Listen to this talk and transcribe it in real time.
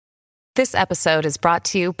This episode is brought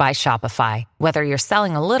to you by Shopify. Whether you're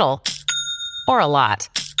selling a little or a lot,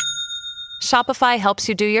 Shopify helps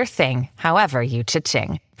you do your thing, however you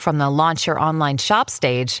cha-ching. From the launch your online shop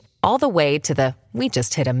stage, all the way to the we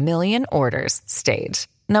just hit 1 million orders stage.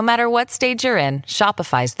 No matter what stage you're in,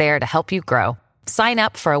 Shopify's there to help you grow. Sign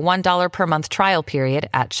up for a $1 per month trial period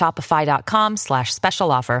at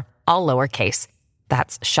shopify.com/special offer, all lowercase.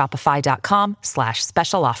 That's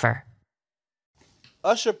shopify.com/special offer.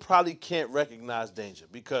 Usher probably can't recognize danger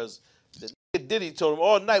because the nigga Diddy told him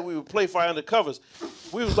all night we would play for undercovers.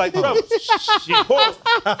 We was like brothers. Pause.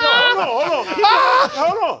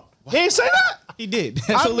 Hold on. He ain't say that. He did.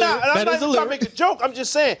 I'm not trying to make a joke. I'm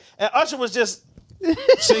just saying. And Usher was just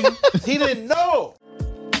singing. He didn't know.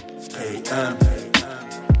 A.M.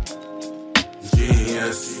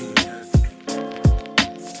 Genius.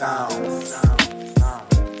 Sound.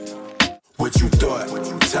 What you thought?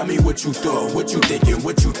 Tell me what you thought. What you thinking?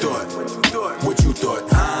 What you thought? What you thought?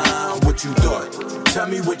 What you thought? Tell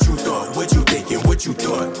me what you thought. What you thinking? What you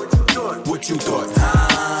thought? What you thought?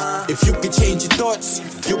 If you could change your thoughts,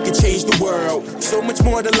 you could change the world. So much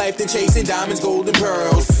more to life than chasing diamonds, gold, and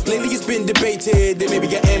pearls. Lately it's been debated that maybe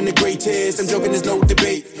I am the greatest. I'm joking, there's no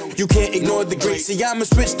debate. You can't ignore the great. See, I'ma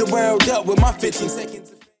switch the world up with my 15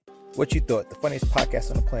 seconds. What You Thought, the funniest podcast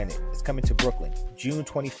on the planet, is coming to Brooklyn, June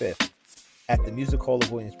 25th. At the Music Hall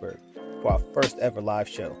of Williamsburg for our first ever live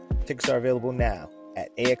show. Tickets are available now at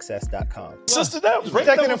AXS.com. Sister, that was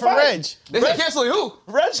protecting him from Reg. They said canceling who?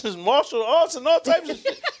 Reg is martial arts and all types of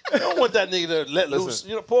shit. You don't want that nigga to let loose.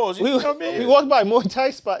 You know, pause. You know what I mean? We walked by Muay Thai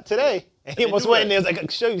spot today, and he almost went in there and was like, I can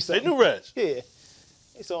show you something. They knew Reg. Yeah.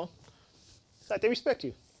 They saw him. It's like they respect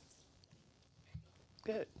you.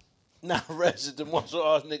 Go ahead. Nah, Reg, the martial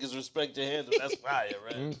arts niggas respect your handle. That's fire,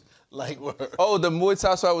 right? Like, word. Oh, the Muay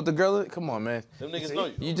Thai fight with the girl in it? Come on, man. Them niggas know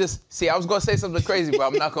you. You just, see, I was going to say something crazy, but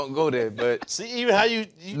I'm not going to go there, but. See, even how you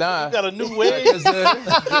Nah. got a new way. Look at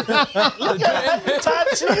how Tai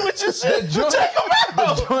Chi with your shit. Check him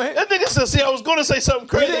out. That nigga said, see, I was going to say something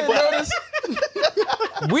crazy,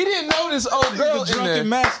 We didn't notice old girl in there.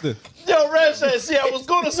 Master. Yo, Reg said, see, I was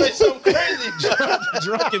going to say something crazy.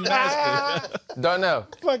 Drunken master. Darnell.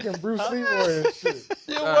 Fucking Bruce Lee warrior shit.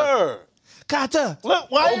 You were. Kata. Look,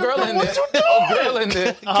 why you doing what you doing? Old girl in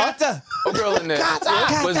there. Kata. Old girl in there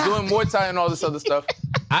was doing Muay Thai and all this other stuff.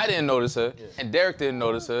 I didn't notice her, and Derek didn't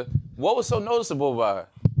notice her. What was so noticeable about her?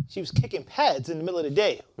 She was kicking pads in the middle of the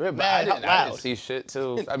day. I Mad didn't loud. see shit,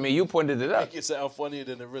 too. I mean, you pointed it out. Make it sound funnier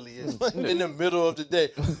than it really is. In the middle of the day.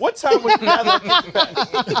 What time was you have her kick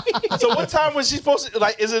the pads? So what time was she supposed to,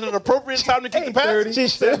 like, is it an appropriate time to kick the pads? She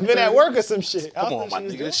should have been at work or some shit. Come on, my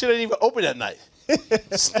nigga. This shit ain't even open at night.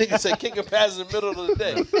 This nigga said kicking pads in the middle of the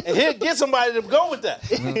day. And he'll get somebody to go with that.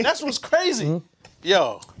 That's what's crazy.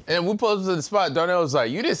 Yo. And we posted to the spot. Darnell was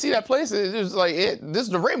like, you didn't see that place? It was like, this is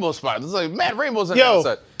the rainbow spot. There's like mad rainbows on the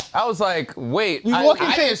outside. I was like, wait,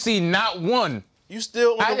 I didn't see not one. You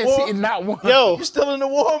still in the war? I didn't see not one. Yo. You still in the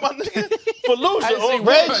war, my nigga? Fallujah on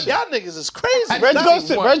Reg. Y'all niggas is crazy. Reg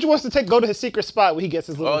wants to go to his secret spot where he gets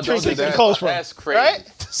his little trinkets and clothes from. That's crazy. Right?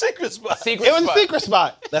 Secret spot. It was a secret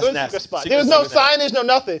spot. That's it was a nasty. secret spot. Secret There was no spot. signage, no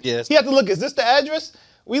nothing. Yes. He had to look, is this the address?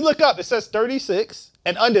 We look up, it says 36,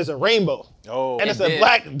 and under's a rainbow. Oh. And it's a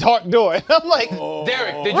black, dark door. And I'm like,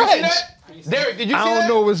 Derek, did you see that? Derek, did you see that? I don't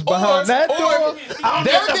know what's behind that door.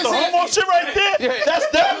 Derek didn't see that shit right there. Yeah. That's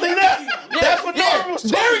definitely that. That's what Derek was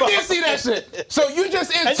talking Derek about. didn't see that shit. So you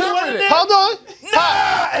just And you went interpreted in it. there? hold on.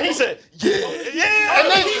 Nah. And he said, yeah. And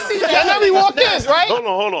then we walked in, right?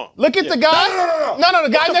 Hold on. Look at the guy. No, the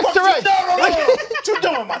guy next to Reg. No. What you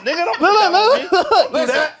doing, my nigga? Don't Look. do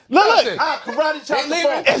that. Look. I karate chop the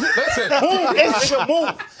Listen, phone. listen.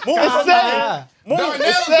 Move. It's safe.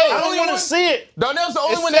 Darnell's safe. I the don't only want one. to see it. Darnell's the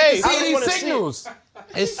only It's one that safe. can I see don't these wanna see it. signals.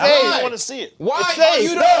 It's I don't safe. want to see it. Why It's are safe.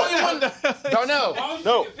 you the only one? Darnell.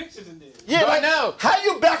 No. Yeah, like, Darnell. how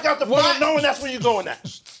you back out the What? phone knowing that's where you going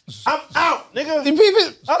at? I'm out, nigga. The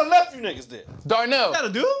people, I'd have left you niggas there. Darnell. Got a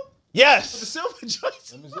dude? yes. Silver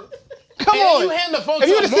joints. Come And on. you hand the phone If to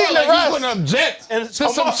you'd him have seen more the like rest. you wouldn't object And to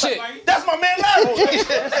some shit. That's my man Larry.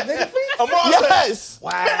 Amar said, Yes.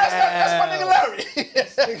 man, that's my nigga Larry.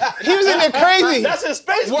 He was in there crazy. That's his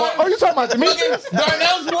space. What? Oh, you talking about Look,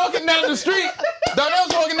 Darnell's walking down the street.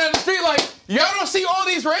 Darnell's walking down the street like, y'all don't see all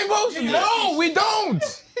these rainbows? No, we don't.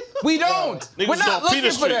 We don't. Niggas We're not on Peter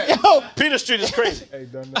looking for Street. that. Yo, Peter Street is crazy.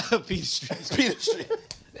 Peter Street. Peter Street.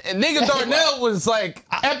 And nigga Darnell was like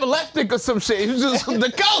epileptic or some shit. He was just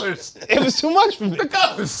the colors. it was too much for me. The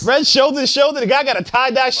colors. Red shoulder to shoulder. The guy got a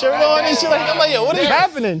tie-dye shirt on and shit. Like, I'm like, yo, what is Derek,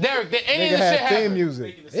 happening? Derek, did any of this shit happen?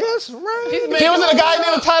 music. Yes, right. He's making There wasn't a guy all in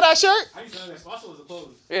there with a tie-dye shirt?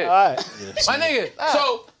 Yeah. All right. My nigga,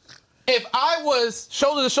 so If I was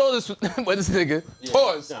shoulder to shoulder with this nigga,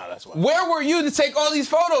 pause. Nah, that's why. Where were you to take all these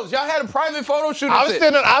photos? Y'all had a private photo shoot. I was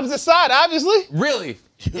standing on the opposite side, obviously. Really?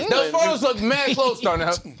 Those photos look mad close,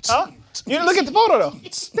 Darnell. Huh? You didn't look at the photo though.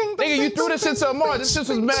 Nigga, you threw this shit to Amar. This shit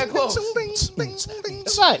was mad close.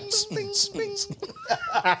 That's right.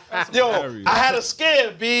 Yo, I had a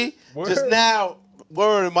scare, B. Just now,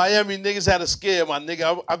 word in Miami, niggas had a scare, my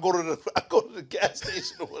nigga. I go to the gas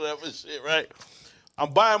station or whatever shit, right?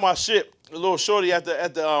 I'm buying my shit. The little shorty at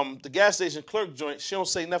the gas station clerk joint, she don't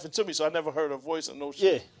say nothing to me, so I never heard her voice or no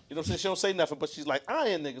shit. Yeah. You know what I'm saying? She don't say nothing, but she's like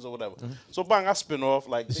eyeing niggas or whatever. So bang, I spin off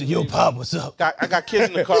like. Yo, Pop, what's up? I got kids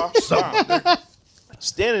in the car.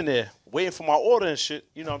 Standing there, waiting for my order and shit.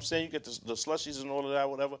 You know what I'm saying? You get the slushies and all of that,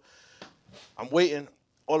 whatever. I'm waiting.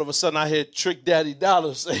 All of a sudden, I hear Trick Daddy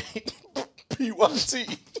Dollar say,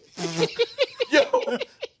 PYT. Yo,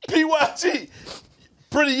 PYT.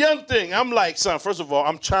 Pretty young thing. I'm like, son, first of all,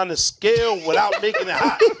 I'm trying to scale without making it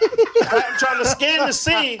hot. I'm trying to scan the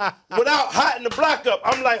scene without hotting the block up.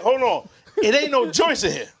 I'm like, hold on. It ain't no joints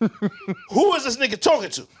in here. Who is this nigga talking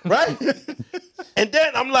to, right? And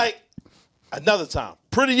then I'm like, another time.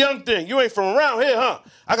 Pretty young thing. You ain't from around here, huh?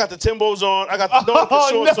 I got the Timbos on. I got the Norfolk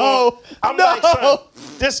shorts on. I'm like, son,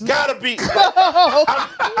 this gotta be.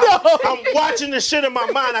 I'm watching this shit in my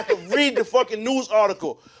mind. I can read the fucking news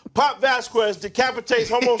article. Pop Vasquez decapitates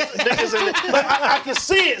homo niggas and like, I can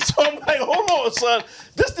see it. So I'm like, hold on, son.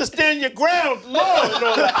 This to stand your ground, Lord, and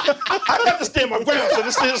all that. I got to stand my ground, so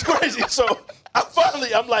this is crazy. So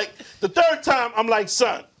I'm like, the third time, I'm like,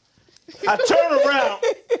 son. I turn around,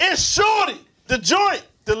 it's Shorty, the joint.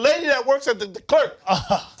 The lady that works at the clerk,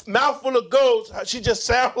 mouthful of gold, she just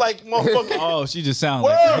sound like motherfucking. Oh, she just sound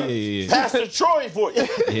like yeah. Pastor Troy voice.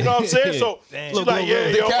 You know what I'm saying? So she's like,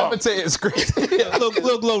 yo. Decapitated is crazy.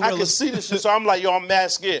 Look, I can see this shit, so I'm like, yo, I'm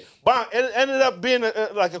mad scared. But it ended up being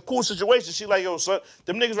like a cool situation. She like, yo, son,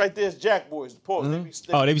 them niggas right there is jack boys. Pause. Mm-hmm. They be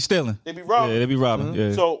stealing. Oh, they be stealing. They be robbing. Yeah, they be robbing.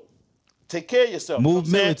 Yeah. So take care of yourself. Move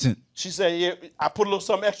you know militant. She said, yeah, I put a little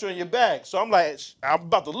something extra in your bag. So I'm like, I'm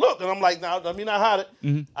about to look. And I'm like, now, let me not hide it.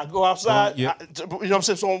 Mm-hmm. I go outside. Yeah. You know what I'm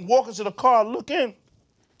saying? So I'm walking to the car, look in.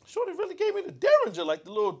 Shorty really gave me the Derringer, like the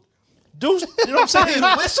little deuce. You know what I'm saying?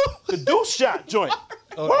 The whistle? The deuce shot joint.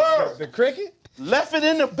 Oh, the cricket? Left it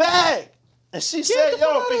in the bag. And she said,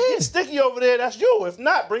 yo, if it gets sticky over there, that's you. If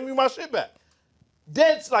not, bring me my shit back.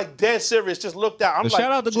 Dead serious, just looked out. I'm like,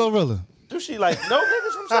 shout out to Glorilla. Dude, she like, no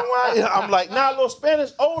niggas from somewhere? I'm like, nah, little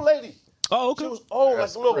Spanish old lady. Oh, okay. She was old,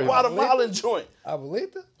 like a little Guatemalan joint.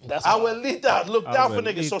 Abuelita? That's Abuelita looked out for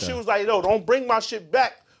niggas. So she was like, no, don't bring my shit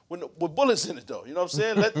back with bullets in it, though. You know what I'm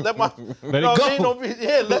saying? Let my, let it go.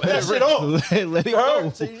 Let that shit off. Let it You heard? go.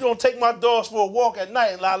 So you don't take my dogs for a walk at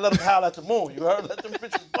night and let them howl at the moon. You heard? Let them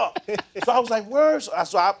bitches buck. So I was like, word. So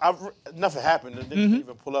I nothing happened. They didn't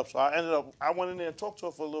even pull up. So I went in there and talked to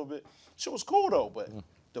her for a little bit. She was cool, though, but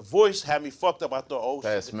the voice had me fucked up. I thought, oh,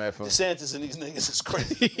 That's shit, mad fun. DeSantis and these niggas is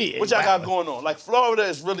crazy. What y'all got going on? Like, Florida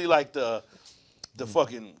is really like the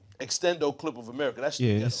fucking extendo clip of America. That's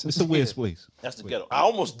Yeah, it's a weird place. That's the ghetto. I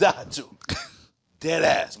almost died, too. Dead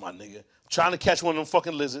ass, my nigga. Trying to catch one of them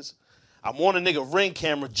fucking lizards. I'm on a nigga ring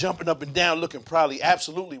camera, jumping up and down, looking probably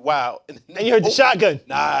absolutely wild. And you heard the shotgun.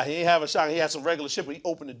 Nah, he ain't have a shotgun. He had some regular shit, but he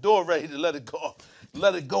opened the door ready to let it go.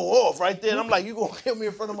 Let it go off right there. And I'm like, you gonna kill me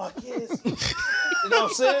in front of my kids? You know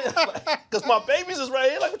what I'm saying? Because my babies is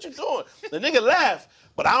right here. Like, what you doing? The nigga laughed.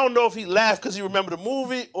 But I don't know if he laughed because he remembered the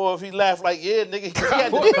movie or if he laughed like, yeah, nigga.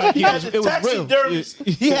 He had the taxidermy.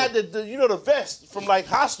 He had the vest from like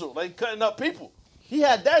Hostel, like cutting up people. He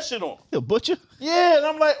had that shit on. You a butcher? Yeah, and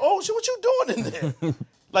I'm like, oh shit, what you doing in there?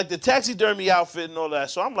 Like the taxidermy outfit and all that.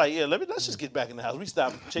 So I'm like, yeah, let's just get back in the house. We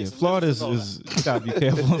stop chasing. Florida is you gotta be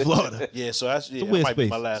careful in Florida. Yeah, so that weird might be space.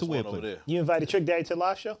 my last It's a weird one over place. there. You invited Trick Daddy to the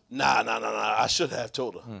live show? Nah. I should have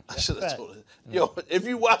told her. I should have told her. Yo, if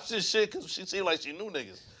you watch this shit, because she seemed like she knew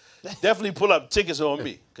niggas, definitely pull up tickets on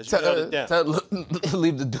me, because you held it down.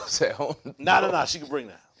 Leave the deuce at home. Nah, she can bring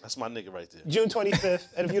that. That's my nigga right there. June 25th.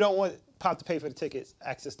 And if you don't want Pop to pay for the tickets,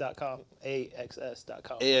 access.com,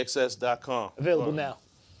 AXS.com. AXS.com. Available now.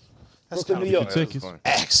 That's Brooklyn, New York. Tickets.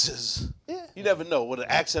 Axes. Yeah. You never know. With an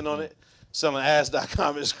accent on it, selling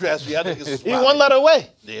ass.com is grassy. I think it's You one letter away.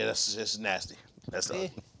 Yeah, that's just nasty. That's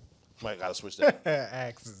might gotta switch that.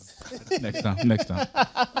 Axes. Next time. You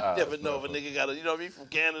never know if a nigga gotta, you know what I mean, from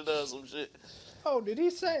Canada or some shit. Oh, did he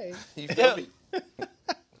say? You feel me?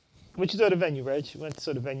 What you saw the venue, Reg? You went to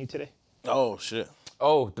saw the venue today? Oh shit.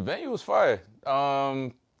 Oh, the venue was fire.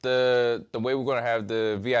 The way we're gonna have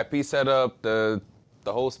the VIP set up, the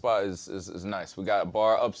whole spot is nice. We got a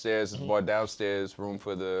bar upstairs, a bar downstairs, room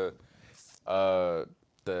for the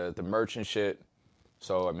merch and shit.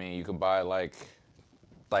 So I mean, you can buy like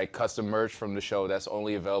custom merch from the show that's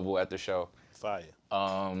only available at the show. Fire.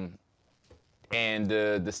 And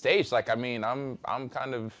the stage, like I mean, I'm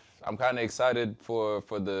kind of excited for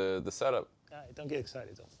the setup. All right, don't get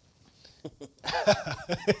excited though.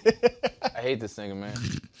 I hate this nigga, man.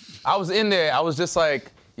 I was in there. I was just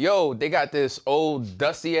like, yo, they got this old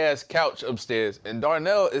dusty ass couch upstairs, and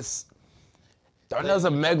Darnell's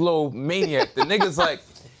a megalomaniac. The nigga's like,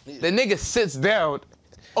 the nigga sits down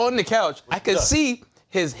on the couch. I could see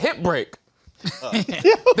his hip break.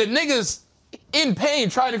 The nigga's in pain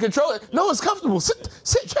trying to control it. No, it's comfortable. Sit,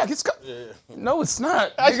 Jack. It's comfortable. Yeah. No, it's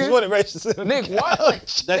not. I just wanted Rich to sit on Nick, why? Like,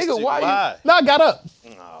 nigga, why? No, I got up.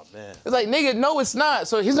 Oh, man. It's like, nigga, no, it's not.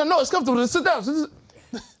 So he's like, no, it's comfortable. Just sit down.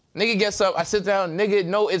 Nigga gets up. I sit down. Nigga,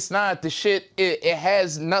 no, it's not. The shit, it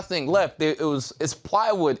has nothing left. It's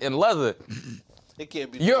plywood and leather. It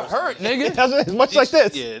can't be. You're hurt, nigga. It's much like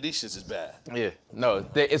this. Yeah, these shits is bad. Yeah, no,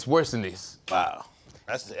 it's worse than these. Wow.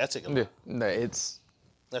 That take a lot. No, it's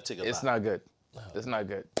not good. It's not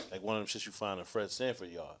good. Like one of them shits you find in Fred Sanford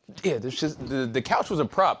yard. Yeah, the couch was a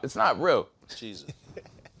prop. It's not real. Jesus.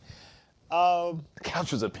 The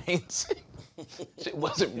couch was a painting. Shit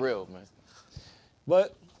wasn't real, man.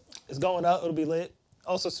 But it's going out. It'll be lit.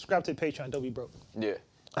 Also, subscribe to the Patreon. Don't be broke. Yeah.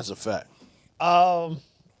 That's a fact. All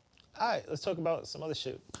right, let's talk about some other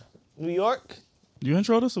shit. New York. You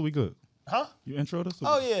introed us or we good? Huh? You introed us?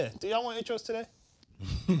 Oh, yeah. Do y'all want intros today?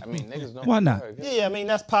 I mean, niggas don't. Why not? Yeah, I mean,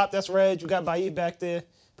 that's Pop, that's Reg. You got Bailly back there.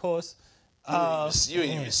 Pause. You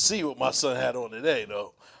ain't even see what my son had on today,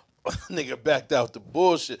 though. Nigga backed out the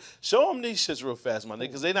bullshit. Show them these shits real fast, my nigga,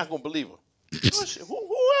 because they not going to believe him.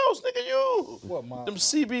 Who else, nigga? You. What, Mom? Them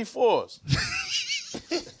CB4s.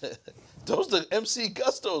 Those the MC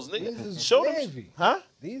Gustos, nigga. These is Show wavy. them. Huh?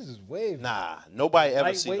 These is wavy. Nah, nobody ever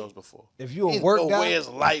Lightweight? seen those before. If you a Ain't work no guy, way it's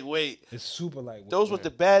lightweight. it's super lightweight. Those what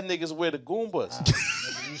the bad niggas wear the Goombas.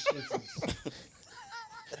 These shits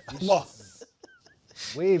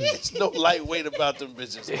is wavy. There's no lightweight about them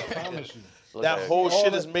bitches. I promise you. That whole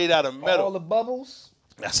shit is made out of metal. All the bubbles.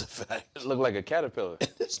 That's a fact. It looked like a caterpillar.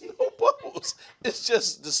 There's no bubbles. It's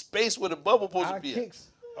just the space where the bubble supposed Our to be. kicks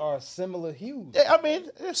are similar hues. Yeah, I mean,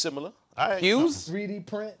 they're similar. Hues? 3D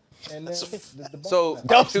print and then the So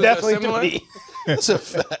That's shoes are definitely similar? me. That's a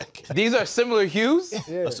fact. These are similar hues?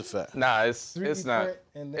 yeah, That's a fact. Nah, it's 3D not. print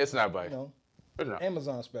and then, It's not, buddy. You know, It's not.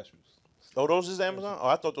 Amazon specials. Oh, those is Amazon? Oh,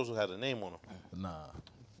 I thought those had a name on them. Nah.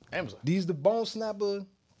 Amazon. These the bone snapper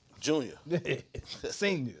Junior.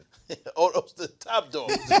 senior. Oh, those the top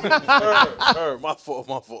dogs. Her. My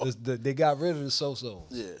fault. They got rid of the so-sos.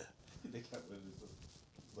 Yeah.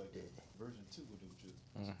 Version 2 would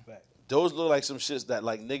do Fact. Those look like some shits that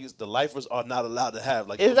like niggas, the lifers are not allowed to have.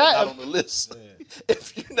 Like Is those that are not a- on the list.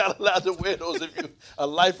 If you're not allowed to wear those, if you're a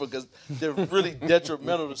lifer, because they're really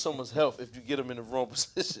detrimental to someone's health if you get them in the wrong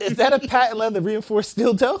position. Is that a patent leather reinforced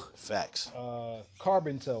steel toe? Facts.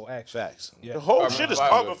 Carbon toe, actually. Facts. Yeah. The whole Carbon shit is fiber.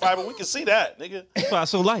 carbon fiber. We can see that, nigga. That's why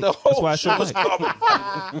it's so light. The That's whole why it's so shit is light. carbon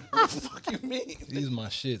fiber. What the fuck you mean? These my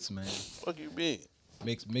shits, man. Fuck you mean?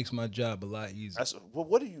 Makes my job a lot easier. Well,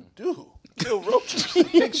 what do you do? Kill roaches.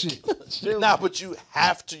 Big shit. Nah, but you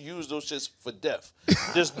have to use those shits for death.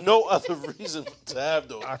 There's no other reason to have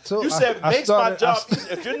those. You said makes my job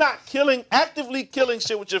easier. If you're not actively killing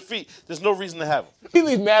shit with your feet, there's no reason to have them. He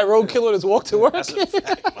leave mad roadkill on his walk to work. That's a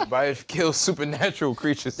fact, man. By kill supernatural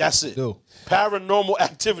creatures. That's it. Dude. Paranormal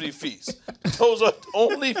activity fees. Those are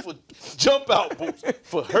only for jump out boots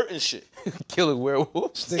for hurting shit. Killing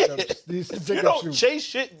werewolves. Stick up, these If stick you up don't shoes. chase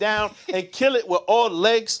shit down and kill it with all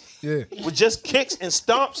legs, Yeah. with just kicks and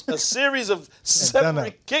stomps, a series of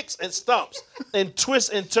separate kicks and stomps and twists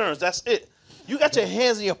and turns. That's it. You got your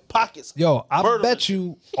hands in your pockets. Yo, I murdering. bet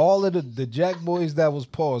you all of the Jack boys that was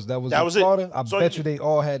paused, that was it. Florida, I So bet you they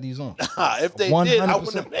all had these on. If they did, I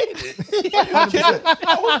wouldn't have made it. Are you kidding?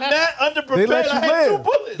 I was mad underprepared. They let you I had 2 live.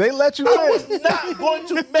 bullets. They let you I was live. not going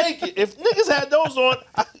to make it. If niggas had those on,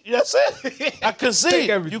 that's it. I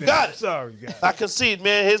concede. You got it. Sorry, guys. I concede,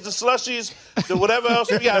 man. Here's the slushies, the whatever else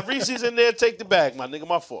we got. Reese's in there. Take the bag, my nigga.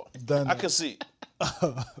 My fault. Done I it. concede.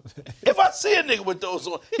 If I see a nigga with those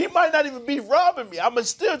on, he might not even be robbing me. I'ma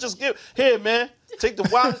still just give, here, man. Take the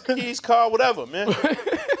wallet, keys, car, whatever, man.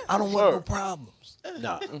 I don't want no problems.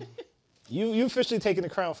 Nah. You officially taking the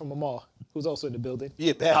crown from Amal, who's also in the building.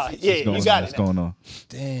 Yeah, bad feet. Yeah, What's going you got on? it. What's going on?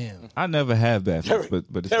 Damn. I never have bad feet, but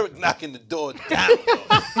it's, Derek knocking the door down.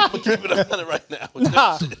 I'm gonna keep it 100 right now. With them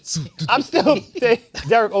Nah. shits. I'm still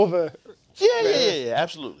Derek over. Yeah,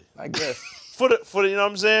 absolutely. I guess. For the, you know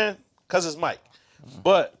what I'm saying? Cause it's Mike.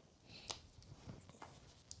 But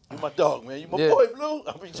You my dog, man. You my Yeah. boy, Blue.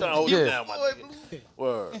 I'm be trying to hold you Yeah. down, my nigga.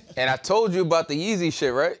 Word. And I told you about the Yeezy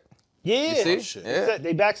shit, right? Yeah. You see? shit. Yeah.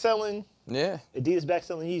 They back selling. Yeah. Adidas back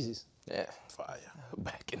selling Yeezys. Yeah. Fire.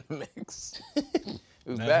 Back in the mix. It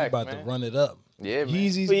was Now back, he about man. to run it up. Yeah, man.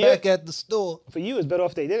 Yeezy's But back at the store. For you, it's better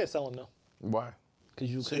off they didn't sell them though, Why? because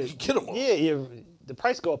you So you could. get them all. Yeah, the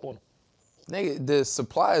price go up on them. Nigga, the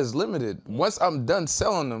supply is limited. Once I'm done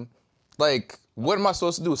selling them, like, what am I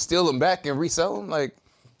supposed to do? Steal them back and resell them? Like,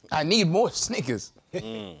 I need more sneakers.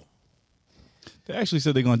 They actually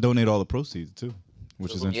said they're gonna donate all the proceeds too,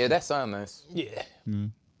 which is Yeah, interesting. that sounds nice. Yeah.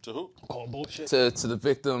 To who? I'm calling bullshit. To the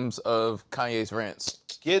victims of Kanye's rants.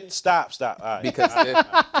 Stop. All right.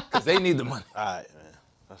 Because they need the money. All right, man.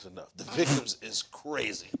 That's enough. The victims is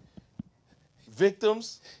crazy.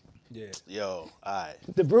 Victims? Yeah. Yo, all right.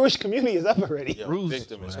 The Brewers community is up already. Yo,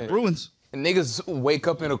 victim is crazy. Bruins. And niggas wake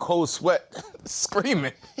up in a cold sweat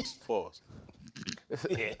screaming. Pause.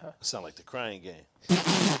 Yeah. That sound like the crying game.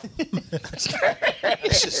 That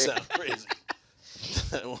shit sound crazy.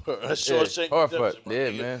 That short shake. Horrified.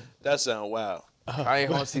 Yeah, man. That sound wild. I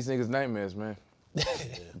ain't haunts these niggas' nightmares, man.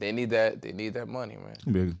 They need that. They need that money,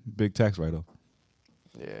 man. Big tax write-off.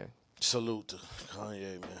 Yeah. Salute to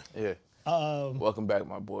Kanye, man. Yeah. Welcome back,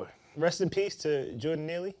 my boy. Rest in peace to Jordan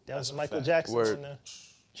Neely. That was a Michael fact. Jackson Word. on the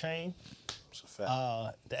train. It's a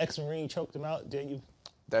fact. The ex-Marine choked him out. Then you,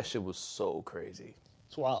 That shit was so crazy.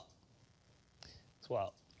 it's wild. It's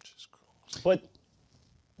wild. Just cool. But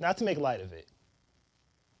not to make light of it.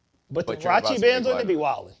 But the But you're about Marachi to bands make on light it be of it.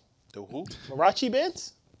 wildin'. The who? Marachi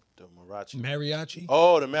bands? The Marachi. Mariachi.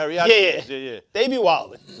 Oh, the mariachi. Yeah. Yeah. They be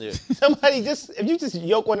wildin'. Yeah. Somebody if you just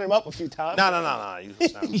yoke one of them up a few times. Nah. You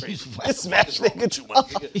sound crazy. Just smash What's wrong with you, my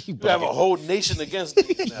nigga? You have a whole nation against you.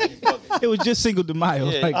 Nah, you bugging. It was just Cinco de Mayo.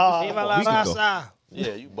 Yeah. Like, a week ago.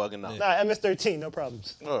 Yeah, you bugging out. Nah, MS-13, no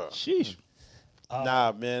problems. Sheesh.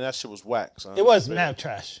 Nah, man, that shit was whack, son. It was mad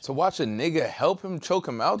trash. To watch a nigga help him choke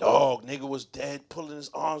him out, though. Dog, nigga was dead, pulling his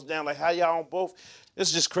arms down. Like, how y'all on both?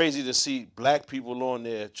 It's just crazy to see black people on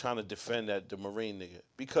there trying to defend the Marine nigga.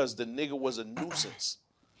 Because the nigga was a nuisance.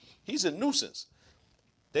 He's a nuisance.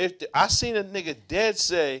 I seen a nigga dead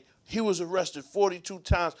say he was arrested 42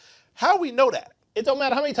 times. How we know that? It don't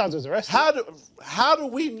matter how many times it was arrested. How do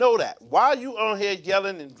we know that? Why are you on here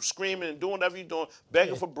yelling and screaming and doing whatever you're doing,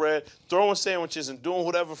 begging for bread, throwing sandwiches and doing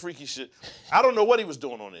whatever freaky shit? I don't know what he was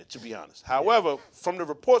doing on there, to be honest. However, from the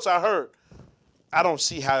reports I heard, I don't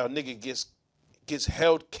see how a nigga gets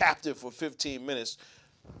held captive for 15 minutes,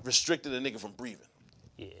 restricted a nigga from breathing.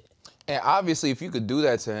 And obviously, if you could do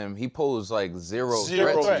that to him, he posed like zero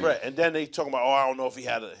Zero threat. threat. And then they talking about, I don't know if he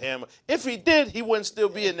had a hammer. If he did, he wouldn't still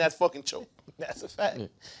be in that fucking choke. That's a fact.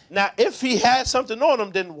 Now, if he had something on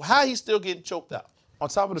him, then how he still getting choked out? On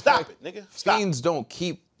top of the Stop fact, it, nigga. Stop. fiends don't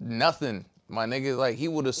keep nothing, my nigga. Like, he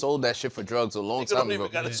would have sold that shit for drugs a long Nigga time don't ago.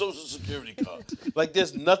 even got a social security card. Like,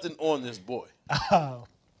 there's nothing on this boy.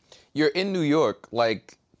 You're in New York,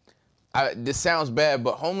 like, this sounds bad,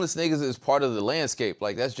 but homeless niggas is part of the landscape.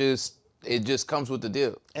 Like, it just comes with the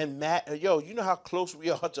deal. And you know how close we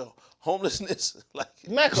are to homelessness? Like,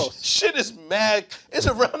 Mad close. shit is mad. It's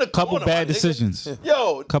around the Couple corner. bad my nigga. decisions.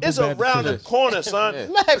 Yo, Couple it's bad around the decisions. corner,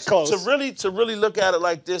 son. Mad close. To really look at it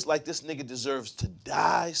like this nigga deserves to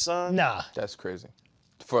die, son. Nah. That's crazy.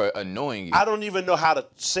 For annoying you. I don't even know how to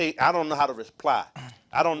say. I don't know how to reply.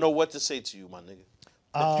 I don't know what to say to you, my nigga.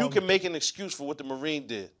 If you can make an excuse for what the Marine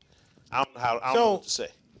did, I don't know what to say.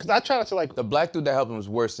 Because I try not to like. The black dude that helped him was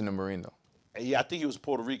worse than the Marine, though. Yeah, I think he was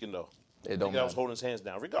Puerto Rican though. It don't I matter. was holding his hands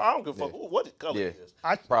down. I don't give a fuck what color Yeah. it is.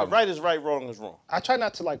 Problem. Right is right, wrong is wrong. I try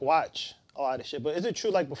not to like watch a lot of shit. But is it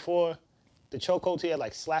true like before the chokehold he had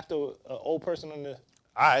like slapped a old person on the All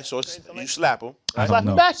right, so you slap him. Right? slap him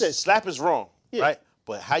know. back then? Slap is wrong, Yeah. right?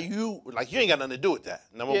 But how you ain't got nothing to do with that.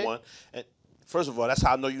 Number Yeah. one, and first of all, that's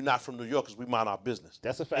how I know you're not from New York, because we mind our business.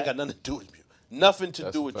 That's a Ain't fact. got nothing to do with you. Nothing to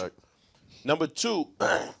That's do a with you. fact. Number two,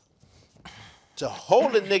 to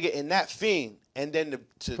hold a nigga in that fiend and then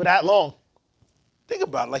to For that long. think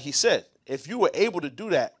about it, like he said, if you were able to do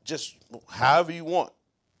that just however you want,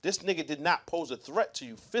 this nigga did not pose a threat to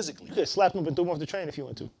you physically. You could have slapped him and threw him off the train if you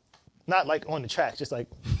want to. Not like on the track, just like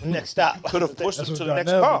next stop. Could have pushed him That's to what the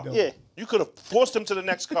next Darnell car. be doing. Yeah. You could have forced him to the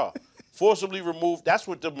next car. Forcibly removed. That's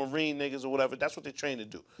what the Marine niggas or whatever, that's what they're trained to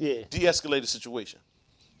do. Yeah. De-escalate the situation.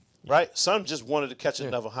 Right? Son just wanted to catch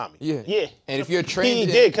another homie. Yeah. Yeah. And if you're trained, He in-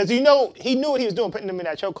 did, because he knew what he was doing, putting him in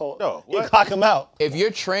that chokehold. No, He'd what? clock him out. if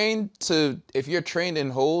you're trained in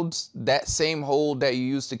holds, that same hold that you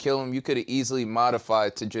used to kill him, you could have easily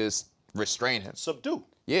modified to just restrain him. Subdue.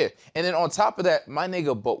 Yeah. And then on top of that, my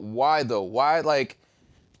nigga, but why though? Why, like,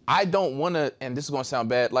 I don't want to, and this is gonna sound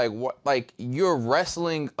bad. Like what? Like you're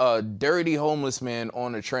wrestling a dirty homeless man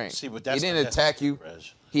on a train. See, but that's he didn't attack you. Reg.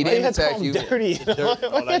 He Why you didn't had to attack call you. him dirty?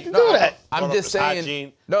 Why like, you do that? I'm Brought just up his saying.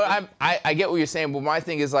 hygiene. No, I get what you're saying, but my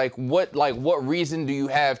thing is like, what reason do you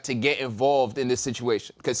have to get involved in this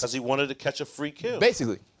situation? Because he wanted to catch a free kill.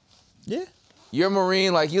 Basically, Yeah. you're a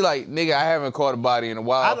Marine, like you like, nigga, I haven't caught a body in a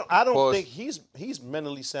while. I don't Pause. think he's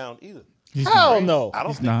mentally sound either. Hell no. I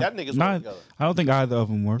don't think Not- that nigga's not- working together. I don't think either of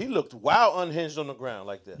them were. He looked wild unhinged on the ground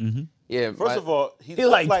like that. Yeah. First of all, he He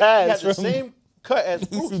looked like like Taz he had the from same cut as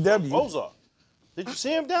Bruce from ECW. Ozark. Did you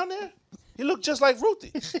see him down there? He looked just like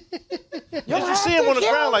Ruthie. Did you see him on the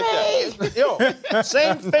ground like that? Yo,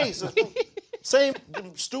 same face. Same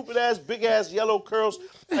stupid ass, big ass yellow curls.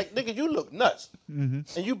 Like, nigga, you look nuts. And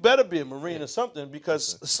you better be a Marine or something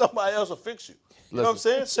because somebody else will fix you. You know what I'm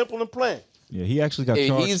saying? Simple and plain. Yeah, he actually got Hey,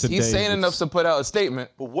 charged today. he's sane with enough to put out a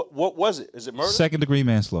statement. But what was it? Is it murder? second-degree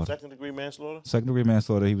manslaughter. Second-degree manslaughter? Second-degree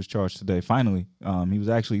manslaughter. He was charged today. Finally, he was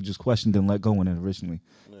actually just questioned and let go when it originally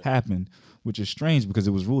happened, which is strange because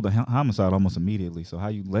it was ruled a homicide almost immediately. So how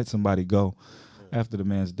you let somebody go after the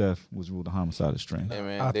man's death was ruled a homicide is strange. Hey,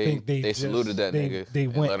 man, I think they just, saluted that nigga. They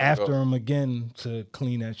and went let after go. him again to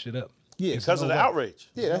clean that shit up. Yeah. Because of the outrage.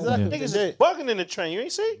 Yeah, that's exactly what Niggas they is did. bugging in the train. You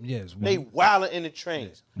ain't see? Yes, They wilding in the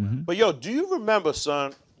trains. But yo, do you remember,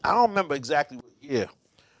 son? I don't remember exactly what year,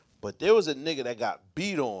 but there was a nigga that got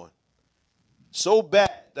beat on so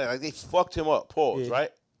bad that like they fucked him up. Pause. Yeah. Right?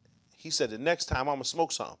 He said the next time I'm gonna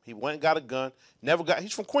smoke something. He went and got a gun. Never got.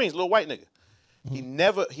 He's from Queens, little white nigga.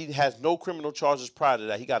 He has no criminal charges prior to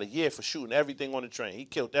that. He got a year for shooting everything on the train. He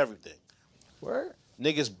killed everything. Word?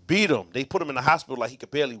 Niggas beat him. They put him in the hospital like he could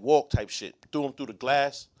barely walk type shit. Threw him through the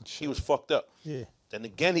glass. He was fucked up. Yeah. Then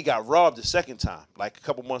again, he got robbed the second time. Like a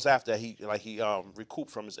couple months after he recouped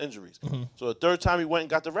from his injuries. So the third time he went and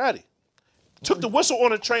got the ratty. Took the whistle on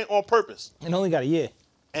the train on purpose And only got a year.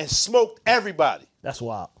 and smoked everybody. That's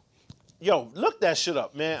wild. Yo, look that shit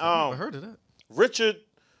up, man. I heard of that. Richard,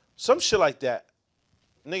 some shit like that.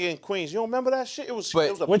 Nigga in Queens. You don't remember that shit? It was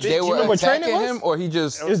But a Which- big. they you were remember what train attacking it was? him, or he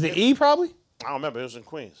just It was the E probably? I don't remember. It was in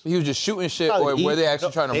Queens. he was just shooting shit, Probably or were he- they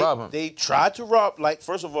actually trying to rob him? They tried to rob, like,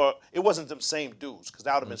 first of all, it wasn't them same dudes, because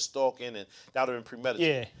that would have been stalking and that would have been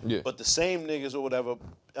premeditated. Yeah. But the same niggas or whatever,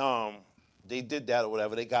 they did that or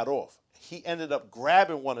whatever, they got off. He ended up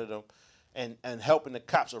grabbing one of them and helping the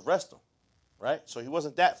cops arrest him, right? So he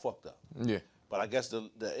wasn't that fucked up. Yeah. But I guess the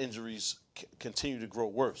injuries continue to grow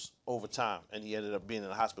worse over time, and he ended up being in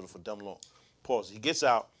the hospital for dumb long. Pause. He gets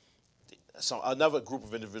out, another group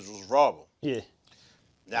of individuals rob him. Yeah.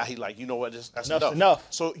 Now he like, you know what? That's Enough's enough.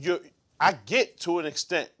 So I get to an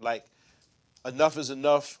extent, like, enough is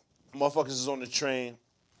enough. Motherfuckers is on the train.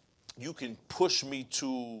 You can push me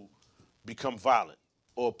to become violent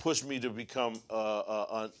or push me to become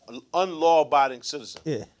an unlaw-abiding citizen.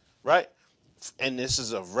 Yeah. Right? And this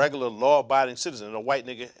is a regular law-abiding citizen. And a white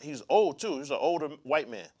nigga, he's old too. He's an older white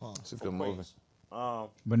man. It's a good movie.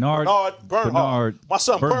 Bernard Bernhard. My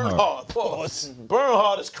son Bernhard.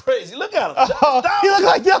 Bernhard is crazy. Look at him. He look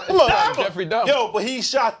like Dahmer. Jeffrey Dahmer. Yo, but he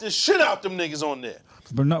shot the shit out them niggas on there.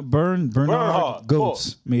 Bernard Bernhard,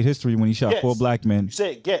 Goetz made history when he shot Getz. 4 black men. You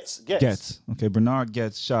say it Getz. Getz. Okay, Bernard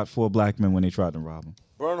Getz shot 4 black men when they tried to rob him.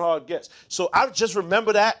 Bernhard Getz. So I just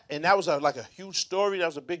remember that, and that was like a huge story. That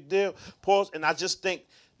was a big deal. Pause. And I just think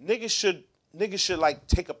niggas should like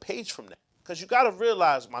take a page from that. Because you got to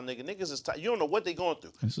realize, my nigga, niggas is you don't know what they going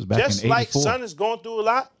through. This was back just in like 84. son is going through a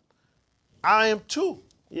lot, I am too.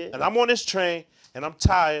 Yeah. And I'm on this train, and I'm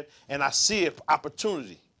tired, and I see an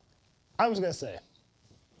opportunity. I was gonna say.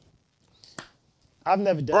 I've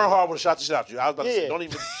never done Bernhard would have shot the shit out you. I was about to say, Yeah. don't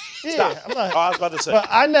even Yeah, stop. I'm not- I was about to say. But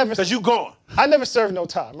I never Because you gone. served no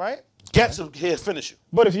time, right? Getz here finish you.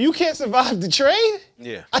 But if you can't survive the train,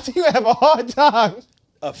 Yeah. I think you have a hard time.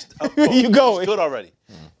 You going. He's good already.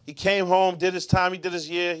 He came home, did his time, he did his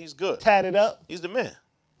year, he's good. Tatted up. He's the man.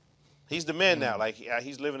 He's the man now. Like,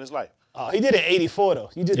 he's living his life. Oh, he did it 84 though.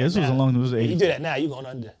 You did Yeah, that this was now. a long. This was You 80. do that now, you going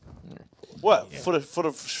under. What? For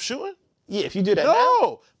the shooting? Yeah, if you do that now.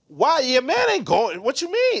 No. Why? Your man ain't going. What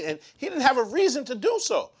you mean? And he didn't have a reason to do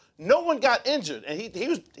so. No one got injured, and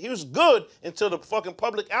he was good until the fucking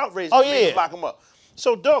public outrage Oh, made yeah. him lock him up.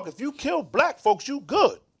 So, dog, if you kill black folks, you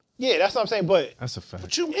good. Yeah, that's what I'm saying. But That's a fact.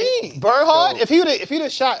 What you mean? Bernhard, if he'd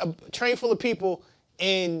have shot a train full of people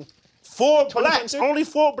in 4 blacks, 2022? only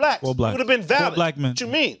 4 blacks. 4 blacks. He would have been valid. 4 black men. What you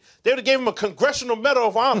mean? They would have gave him a Congressional Medal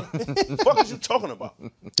of Honor. Fuck is you talking about?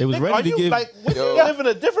 They was Nigga, ready are to you give. like, what, you live in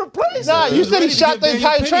a different place? Nah, you said he shot the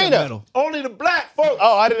entire train up. Medal. Only the black folks.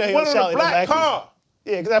 Oh, I didn't know he went was on shouting a black back. car.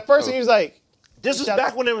 Yeah, because at first he was like, This was shot-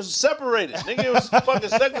 back when it was separated. Nigga, it was fucking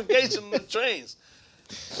segregation on the trains.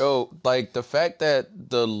 Yo, like the fact that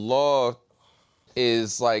the law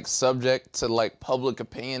is like subject to like public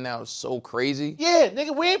opinion now is so crazy. Yeah,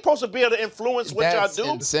 nigga, we ain't supposed to be able to influence what That's y'all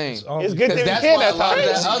do. insane. It's good that we That's can. why a That's lot of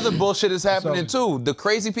crazy. that other bullshit is happening too. The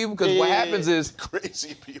crazy people, because what happens is,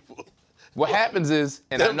 crazy people. what happens is,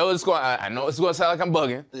 and I know it's going to sound like I'm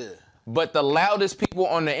bugging. Yeah. But the loudest people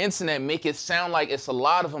on the internet make it sound like it's a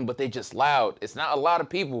lot of them, but they just loud. It's not a lot of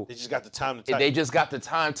people. They just got the time to type. They just got the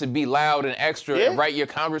time to be loud and extra and write your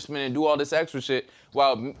congressman and do all this extra shit,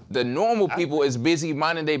 while the normal people is busy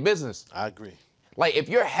minding their business. I agree. Like, if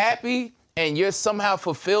you're happy and you're somehow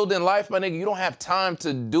fulfilled in life, my nigga, you don't have time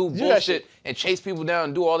to do bullshit and chase people down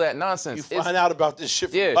and do all that nonsense. You find out about this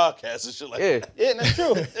shit from podcasts and shit like that. Yeah, that's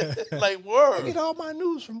true. Like, word. I get all my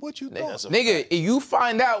news from what you thought. Nigga, you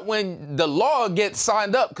find out when the law gets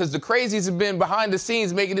signed up, because the crazies have been behind the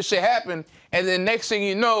scenes making this shit happen, and then next thing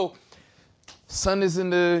you know, son is in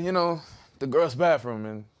the, the girl's bathroom,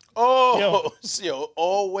 and Yo,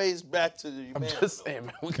 always back to the I'm just saying,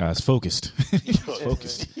 man. Guys, focused.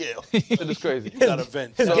 focused. Yeah. It's crazy. You gotta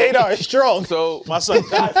vent. His gaydar is strong. So my son,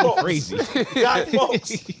 Guy Fawkes. Crazy. Guy Fawkes.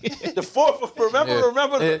 The 4th,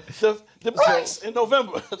 remember the breaks in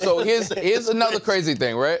November. So here's another crazy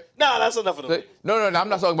thing, right? Nah, that's enough of them. No, I'm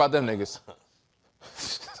not talking about them niggas.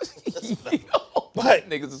 But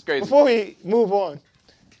niggas is crazy. before we move on,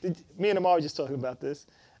 me and Amar were just talking about this.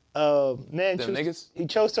 Man, he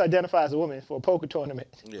chose to identify as a woman for a poker tournament.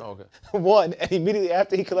 Yeah. Oh, okay. Won, and immediately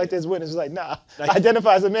after he collected his winnings, was like, nah,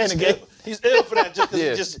 identify as a man again. He's ill for that just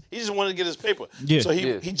because he just wanted to get his paper. Yeah. So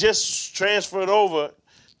he just transferred over,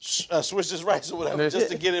 switched his rights or whatever,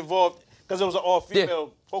 just to get involved because it was an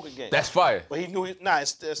all-female poker game. That's fire. But he knew it's not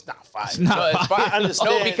fire. It's not It's fire. I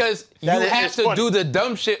understand. No, because you that have it's to funny. do the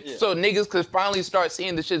dumb shit so niggas could finally start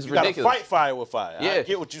seeing the shit's You gotta ridiculous. fight fire with fire. I Yeah.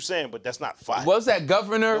 get what you're saying, but that's not fire. Was that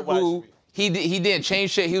governor Nobody who should he didn't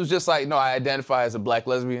change shit? He was just like, no, I identify as a black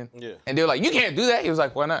lesbian. Yeah. And they were like, you can't do that. He was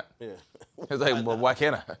like, why not? Yeah. He was like, well, why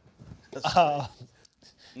can't I?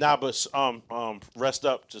 Nah, but rest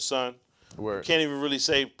up to son. Word. Can't even really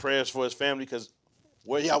say prayers for his family because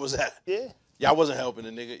where y'all was at. Yeah. Y'all wasn't helping the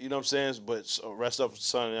nigga, you know what I'm saying? But rest up to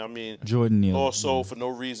son. I mean, Jordan Neal. Also, for no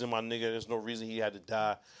reason, my nigga, there's no reason he had to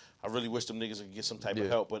die. I really wish them niggas could get some type of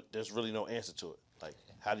help, but there's really no answer to it. Like,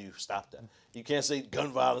 how do you stop that? You can't say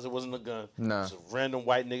gun violence, it wasn't a gun. Nah. It's a random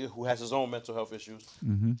white nigga who has his own mental health issues.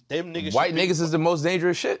 Them niggas White niggas is the most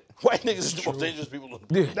dangerous shit. White niggas is the most dangerous people on the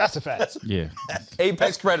planet. That's a fact. Yeah.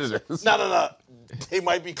 Apex predators. No. They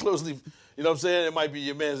might be closely, you know what I'm saying? It might be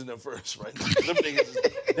your man's in them first, right now. Them niggas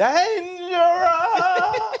is dangerous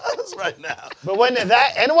right now. But when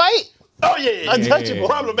that and white, Oh, yeah. Untouchable.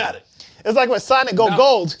 Problematic. it's like when Sonic go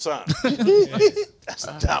gold. Son. That's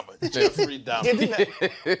Dahmer. Jeffrey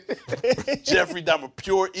Dahmer. Jeffrey Dahmer,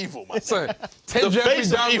 pure evil, my Son, nigga. 10 The Jeffrey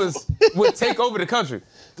face of Dahmers would take over the country.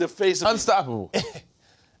 The face of Unstoppable.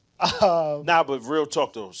 Nah, but real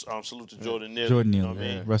talk though. Salute to Jordan Neal. Jordan You Neal. know what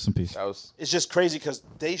I mean? Rest in peace. That was It's just crazy because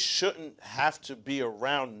they shouldn't have to be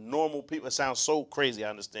around normal people. It sounds so crazy, I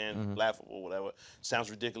understand, laughable, whatever.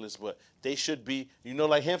 Sounds ridiculous, but they should be,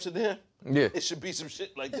 like Amsterdam? Yeah. It should be some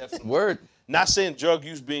shit like that. For them. word. Not saying drug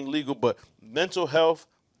use being legal, but mental health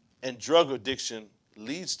and drug addiction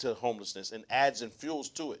leads to homelessness and adds and fuels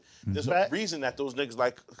to it. There's a reason that those niggas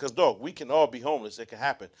because dog, we can all be homeless. It can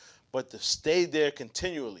happen. But to stay there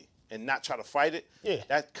continually and not try to fight it,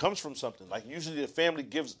 that comes from something. Like usually the family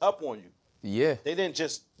gives up on you. Yeah. You didn't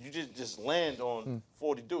just land on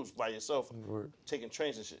 40 dudes by yourself taking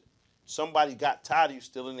trains and shit. Somebody got tired of you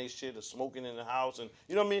stealing their shit or smoking in the house and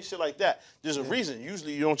you know what I mean? Shit like that. There's a reason.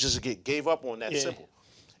 Usually you don't just gave up on that simple.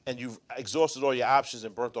 And you've exhausted all your options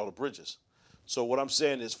and burnt all the bridges. So what I'm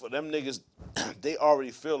saying is for them niggas, they already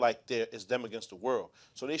feel like it's them against the world.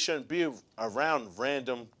 So they shouldn't be around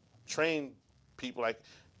random trained people. Like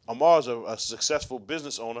Amar's a successful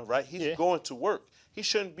business owner, right? He's going to work. He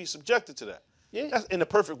shouldn't be subjected to that. Yeah. That's in the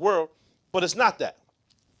perfect world, but it's not that.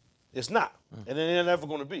 It's not. And they're never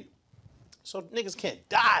going to be. So niggas can't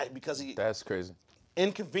die because he That's crazy.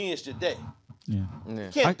 inconvenienced your day. Yeah. You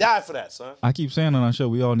can't die for that, son. I keep saying on our show,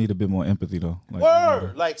 we all need a bit more empathy, though. Like,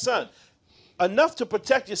 Word. Like, son, enough to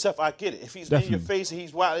protect yourself, I get it. If he's in Definitely. your face and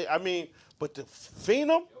he's wild, I mean, but to feed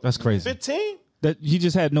him? That's crazy. 15? That he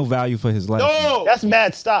just had no value for his life. No! That's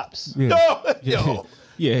mad stops. Yeah. No! Yeah. Yo!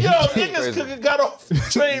 Yeah. Yo, niggas could have got off the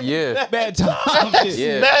train. Yeah. Bad time.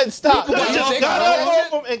 Yeah. Mad stops. They just got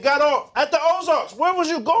off of him and got off. At the Ozarks. Where was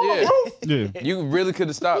you going, Yeah. bro? Yeah. You really could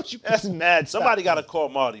have stopped. That's mad stops. Somebody got to call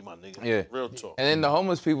Marty, my nigga. Yeah. Real talk. And then the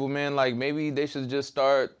homeless people, man, like maybe they should just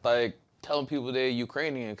start like telling people they're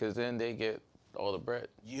Ukrainian because then they get all the bread.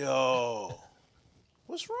 Yo.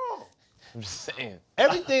 What's wrong? I'm just saying.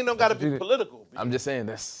 Everything don't got to be political. I'm just saying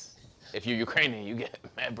that's. If you're Ukrainian, you get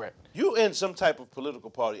mad bread. You in some type of political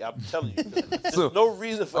party, I'm telling you. There's So, no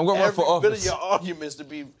reason for I'm gonna run for every bit of office. your arguments to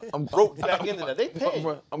be broke back into that. They pay.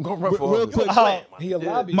 I'm going to run for Real office. quick, He a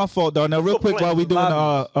lobby. my fault, though. Now, real quick, while we doing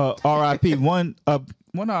RIP,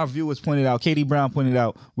 one of our viewers pointed out, Katie Brown pointed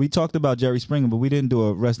out, we talked about Jerry Springer, but we didn't do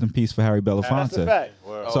a rest in peace for Harry Belafonte. That's a fact.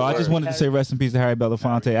 So I just wanted to say rest in peace to Harry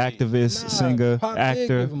Belafonte, activist, singer, Pop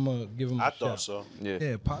actor. Did give him a I shot. thought so.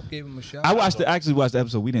 Yeah, Pop gave him a shot. I actually watched the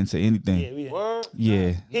episode. We didn't say anything. Yeah, we did. Word?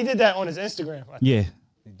 Yeah. He did that on his Instagram. I think. Yeah.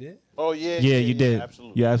 He did? Oh, yeah. Yeah, you did.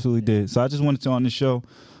 Absolutely. You absolutely did. So I just wanted to on the show.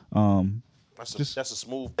 That's a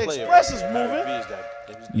smooth player. Express is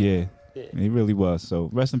moving. Yeah. He really was. So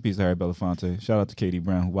rest in peace to Harry Belafonte. Shout out to Katie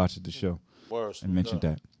Brown who watches the show and mentioned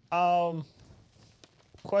that.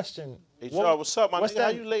 Question. HR, what's up, my what's nigga? How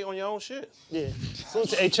that? you late on your own shit? Yeah. Salute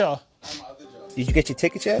to HR. Did you get your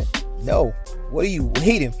tickets yet? No. What are you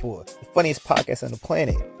waiting for? The funniest podcast on the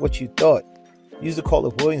planet. What you thought? Use the call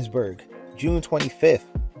of Williamsburg, June 25th,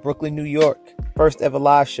 Brooklyn, New York. First ever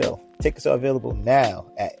live show. Tickets are available now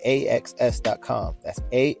at AXS.com. That's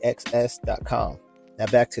AXS.com. Now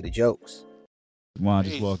back to the jokes. Juan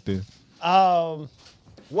just walked in.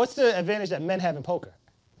 What's the advantage that men have in poker?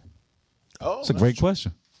 Oh, It's a great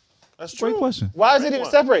question. That's true. Great question. Why is it even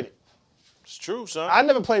separated? It's true, son. I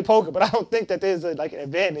never played poker, but I don't think that there's an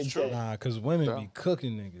advantage. There. Nah, because women be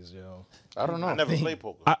cooking niggas, yo. I don't know. I never played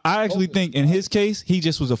poker. I actually think in his case, he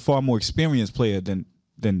just was a far more experienced player than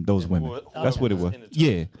those women. That's what it was.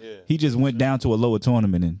 Yeah. He just went down to a lower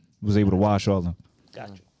tournament and was able to wash all of them.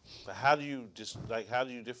 Gotcha. But how do you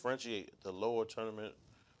differentiate the lower tournament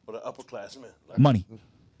or the upperclassmen? Like, Money.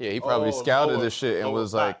 Yeah, he probably scouted lower- this shit and lower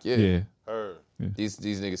was like, top. Yeah. Heard. these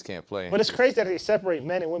niggas can't play. But it's crazy that they separate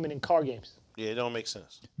men and women in car games. Yeah, it don't make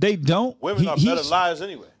sense. They don't. Women are better liars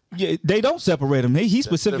anyway. Yeah, they don't separate him. He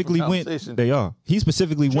specifically different went. conversation. They are. He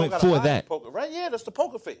specifically You don't went gotta for lie in that. Poker, right? Yeah, that's the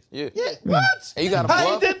poker face. Yeah. What? And you got How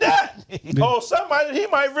bluff? he did that? Oh, somebody he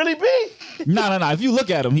might really be. No. If you look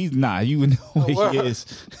at him, he's not. You know who he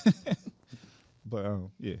is. But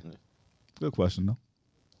yeah, good question though.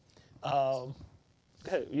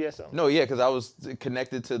 Yes, something. No, yeah, because I was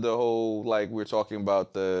connected to the whole, like, we were talking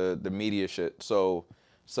about the media shit. So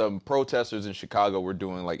some protesters in Chicago were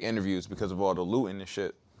doing, like, interviews because of all the looting and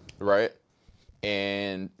shit, right?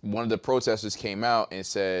 And one of the protesters came out and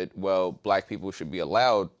said, well, black people should be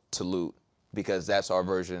allowed to loot because that's our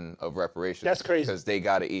version of reparations. That's crazy. Because they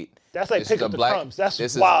got to eat. That's like This pick is a up the black- crumbs. That's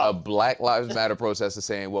This wild. is a Black Lives Matter protester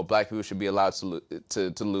saying, well, black people should be allowed to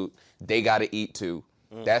loot. They got to eat too.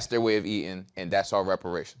 That's their way of eating, and that's our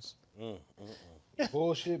reparations.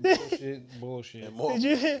 Bullshit. Did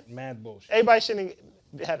you hear? Mad bullshit. Everybody shouldn't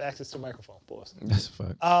have access to a microphone. Pause. That's a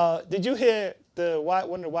fact. Did you hear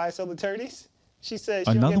one of the YSL attorneys? She said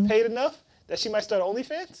she Another don't one? get paid enough that she might start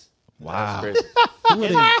OnlyFans. Wow. Crazy.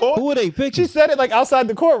 Who are they She picking? said it like outside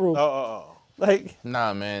the courtroom. Oh. Like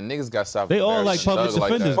Nah, man, niggas got stopped. They all like public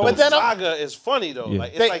defenders, But though. the saga is funny though. Yeah.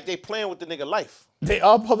 Like it's like they playing with the nigga life. they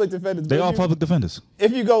are public defenders. They but all you- public defenders.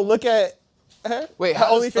 If you go look at her, Wait, her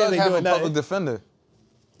how does OnlyFans Thug ain't have a doing public nothing. defender?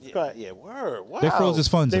 Yeah, yeah, word. Wow. They froze his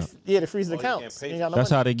funds up. They freeze the Oh, you can't accounts. pay You ain't for got no That's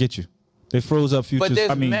money. how they get you. They froze up futures. But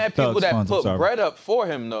there's mad people Thug's that funds, I'm put sorry. bread up for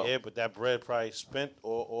him, though. Yeah, but that bread probably spent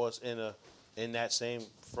or it's in that same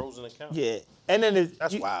frozen account. Yeah, and then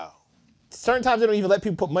That's wild. certain times they don't even let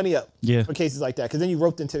people put money up. Yeah. For cases like that, because then you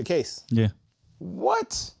roped into the case. Yeah.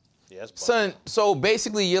 What? Yeah, that's Son, so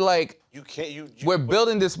basically you're like, you can't you we're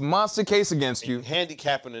building this monster case against you you.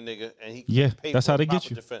 handicapping the nigga and he Yeah, paid that's for how they proper get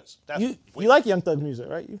you. Defense. That's You wicked. like Young Thug music,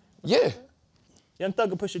 right? Yeah. Young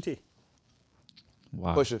Thug or Pusha T?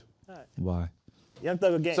 Why? Push it. Why? Young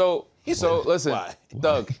Thug or Gang? So listen, Why?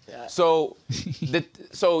 Doug. So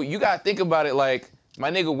you gotta think about it like, my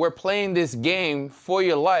nigga, we're playing this game for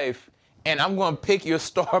your life, and I'm gonna pick your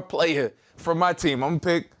star player for my team. I'm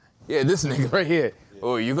gonna pick, this nigga right here.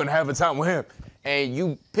 Oh, you're gonna have a time with him. And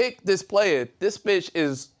you pick this player, this bitch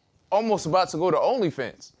is almost about to go to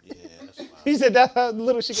OnlyFans. he said that's how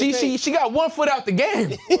little she can pay. She got one foot out the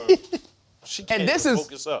game. She can't and this even is-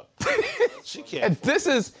 focus up. She can't.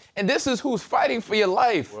 And this is who's fighting for your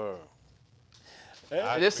life. Word.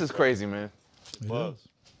 This is crazy, man. Buzz.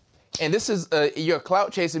 And this is you're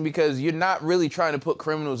clout chasing because you're not really trying to put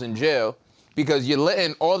criminals in jail because you're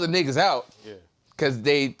letting all the niggas out Yeah. because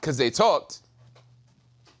they talked.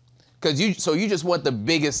 So you just want the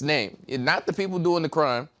biggest name, not the people doing the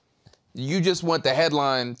crime. You just want the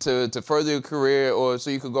headline to further your career, or so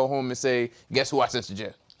you could go home and say, "Guess who I sent to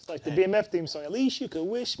jail?" It's like the BMF theme song. At least you could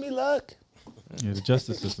wish me luck. Yeah, the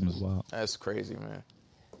justice system is wild. That's crazy, man.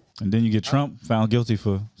 And then you get Trump found guilty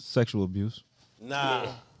for sexual abuse. Nah.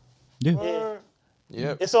 Yeah.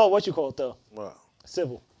 Yep. It's all what you call it though. Wow.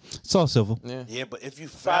 Civil. It's all civil. Yeah. Yeah, but if you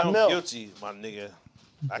found mil. guilty, my nigga,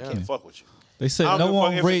 I can't fuck with you. They said I don't no give a fuck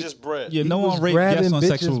one if it's raped. just bread. Yeah, He no was one raped grabbing guests on bitches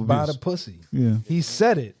sexual by the abuse. pussy. Yeah, He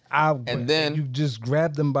said it. And then- you just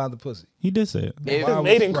grabbed them by the pussy. he did say it. If, Wow.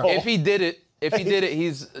 Mating call. if he did it,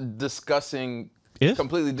 he's discussing, If?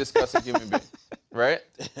 completely disgusting human being, right?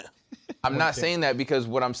 I'm not saying that because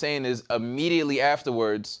what I'm saying is immediately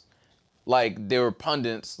afterwards, like there were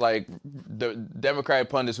pundits, like the Democratic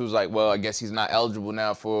pundits who was like, well, I guess he's not eligible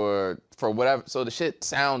now for whatever. So the shit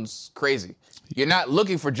sounds crazy. You're not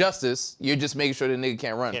looking for justice. You're just making sure the nigga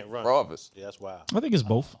can't run for office. Yeah, that's wild. I think it's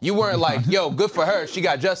both. You weren't like, yo, good for her. She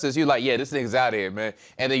got justice. You're like, yeah, this nigga's out of here, man.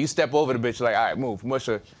 And then you step over the bitch like, all right, move, mush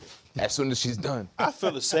her as soon as she's done. I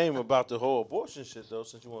feel the same about the whole abortion shit, though,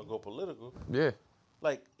 since you want to go political. Yeah.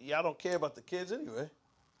 Like, y'all don't care about the kids anyway.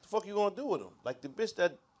 The fuck you gonna do with them? Like, the bitch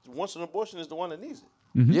that wants an abortion is the one that needs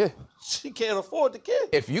it. Mm-hmm. Yeah. She can't afford the kid.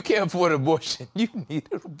 If you can't afford an abortion, you need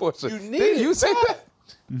an abortion. You need it You say bad. that?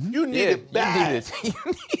 You need Yeah, it bad. you need it.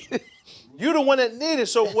 You need it. You the one that need it.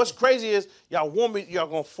 So what's crazy is y'all want me, y'all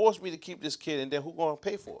gonna force me to keep this kid, and then who gonna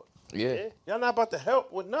pay for it? Yeah. Y'all not about to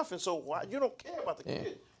help with nothing. So why you don't care about the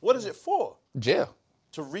kid? What is it for? Jail.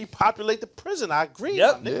 To repopulate the prison. I agree.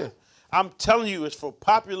 Yep. My nigga. Yeah. I'm telling you, it's for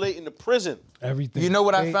populating the prison. Everything. You know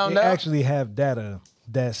what I found they out? actually have data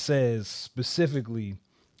that says specifically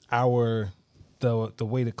the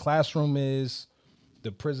way the classroom is,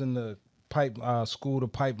 the prison, the school, the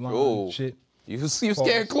pipeline, Oh. shit. You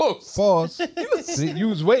scared close. Pause. See, you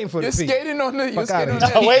was waiting for You're the peak. skating on the. You're Fuck outta skating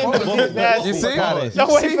on here. the. Wait for the nasty. You see? Pause.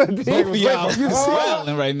 Don't wait for the Both beat. of y'all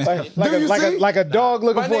wilding right now. Like a dog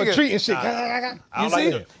looking My for a nigga. treat and shit. I You don't see?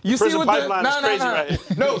 like it. You see Prison what pipeline is no, crazy no, no. right here.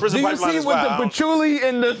 No, Prison do you pipeline see is what wild. the patchouli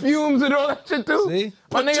and the fumes and all that shit do? See?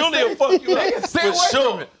 My nigga, Patchouli will fuck you up. Stay For away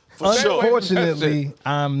sure. from it. For sure. Unfortunately,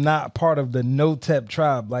 I'm not part of the no-tep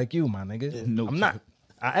tribe like you, my nigga. No I'm not.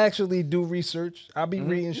 I actually do research. I be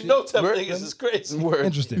reading shit. No tell niggas is crazy. Word.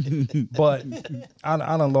 Interesting. But I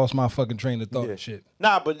done lost my fucking train of thought and shit.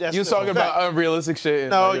 Nah, but that's You was the talking fact. about unrealistic shit.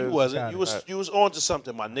 and No, like, you it's- wasn't. You was on to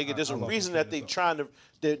something, my nigga. There's a reason that they trying to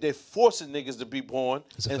they're forcing niggas to be born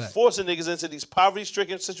a and fact. forcing niggas into these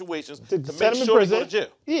poverty-stricken situations to set make them in sure they go to prison. jail.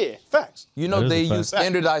 Yeah. Facts. You know, That is they a fact. use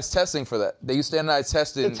standardized testing for that. They use standardized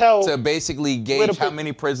testing To tell to basically where gauge to how put-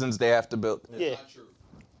 many prisons they have to build. Yeah.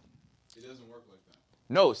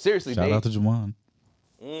 No, seriously, Shout they, out to Juwan.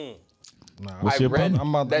 Nah, What's I your read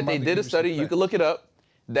problem? that they did a study. You can look it up.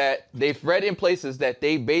 That they've read in places that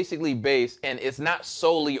they basically base, and it's not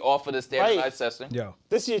solely off of the standardized Right. testing. Yo.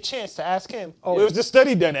 This is your chance to ask him. Where was the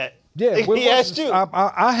study done at? Yeah, He what was asked this? you.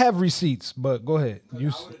 I have receipts, but go ahead.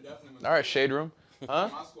 You All right, shade room. Huh?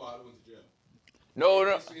 My squad went to jail. No,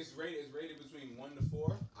 no. It's rated between 1 to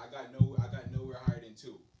 4. I got nowhere higher than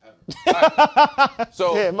 2 ever.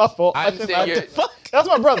 So Yeah, my fault. I'm saying you're- That's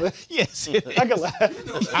my brother. Yes. I can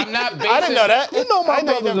laugh. I'm not basing. I didn't know that. You know my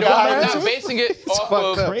brother's a I'm dumbass. not basing it off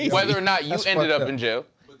fucked of up. whether or not you That's ended fucked up up. in jail.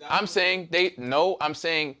 I'm saying I'm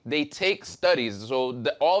saying they take studies. So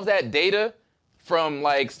all of that data from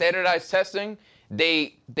like standardized testing,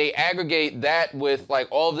 they aggregate that with like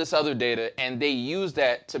all of this other data, and they use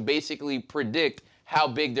that to basically predict how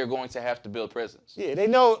big they're going to have to build prisons. Yeah, they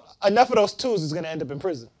know enough of those twos is gonna end up in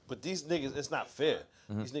prison. But these niggas, it's not fair.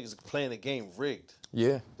 These niggas are playing the game rigged.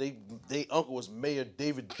 Yeah. They uncle was Mayor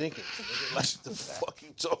David Dinkins. Nigga, like, the fuck you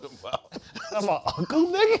talking about? I'm my uncle,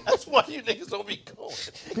 nigga. That's why you niggas don't be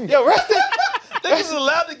going. Yo, Niggas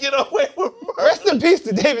allowed to get away with murder. rest in peace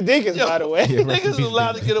to David Dinkins, by the way. Niggas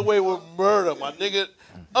allowed to get away with murder, my nigga.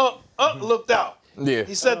 Looked out. Yeah.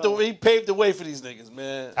 He said he paved the way for these niggas,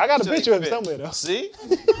 man. I got a Shit picture of ain't him fair. somewhere though. See?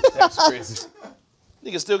 That's crazy.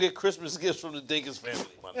 Niggas still get Christmas gifts from the Dinkins family,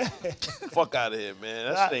 my nigga. Fuck out of here,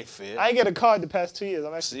 man. That shit ain't fair. I ain't get a card the past 2 years.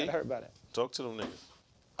 I'm actually See? kind of hurt about it. Talk to them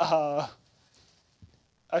niggas.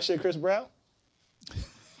 Usher Chris Brown.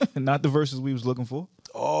 Not the verses we was looking for.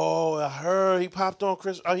 Oh, I heard he popped on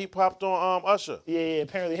Usher. Yeah,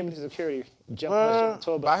 apparently him and his security jumped What? Usher on the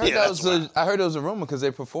tour But I bus. heard Yeah, I heard it was a rumor because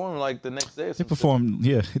they performed like the next day. Or They performed.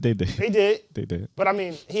 Yeah, they did. He did, They did. but I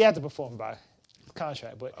mean, he had to perform by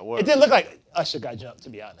contract. But word. it didn't look like Usher got jumped, to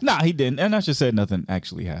be honest. Nah, he didn't. And Usher said nothing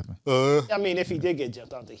actually happened. I mean, if he did get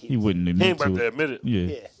jumped, I don't think He wouldn't He admit ain't about to to it. admit it.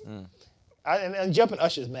 Yeah. Yeah. And jumping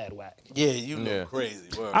Usher's mad whack. Yeah, you know Yeah. crazy.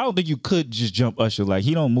 Word. I don't think you could just jump Usher. Like,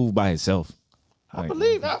 he don't move by himself. I Like,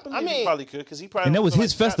 believe I he mean- probably could because he probably And that was feel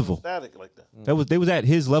his festival. static like that. They was at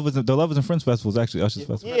his the Lovers and Friends festival was actually Usher's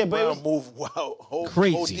festival. Yeah, but it Brown was, move wow, whole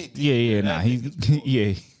Crazy. ODD. Yeah, nah. He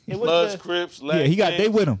yeah. it was Bloods, the, Crips, Yeah, he got they Kings.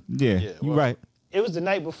 with him. Yeah, Yeah, you well, right. it was the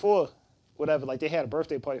night before, whatever. Like they had a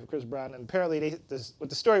birthday party for Chris Brown, and apparently what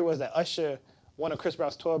the story was that Usher won on Chris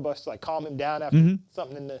Brown's tour bus to like calm him down after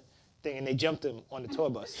something in the thing, and they jumped him on the tour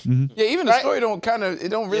bus. Yeah, even the story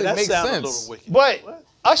don't really make sense. But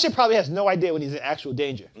Usher probably has no idea when he's in actual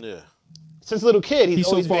danger. Yeah. Since a little kid, he's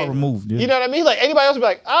so always far been, removed. Yeah. You know what I mean? Like anybody else would be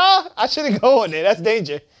like, I shouldn't go in there. That's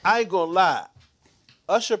danger. I ain't gonna lie.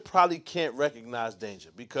 Usher probably can't recognize danger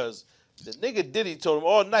because the nigga Diddy told him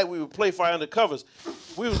all night we would play Fire Undercovers.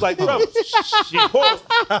 We was like brothers. Pause.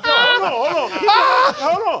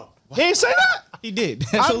 Hold on. He ain't say that. He did.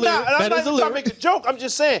 I'm not even trying to make a joke. I'm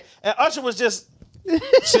just saying. And Usher was just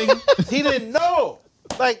singing. He didn't know.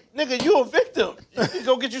 Like, nigga, you a victim. You can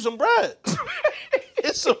go get you some bread.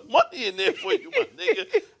 It's some money in there for you, my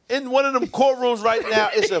nigga. In one of them courtrooms right now,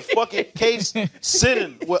 it's a fucking case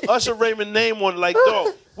sitting with Usher Raymond's name on it. Like,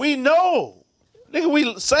 dog, we know. Nigga,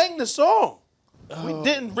 we sang the song. We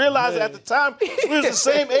didn't realize it at the time. We was the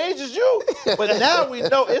same age as you. But now we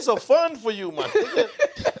know it's a fund for you, my nigga.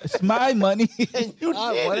 It's my money. And you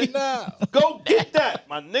I want it now. Go get that,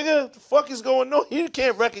 my nigga. What the fuck is going on? He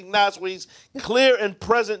can't recognize when he's clear and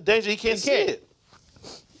present danger. He can't see it.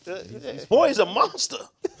 Boy, he's a monster.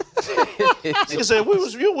 Nigga said we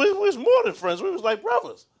was more than friends. We was like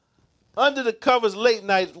brothers. Under the covers, late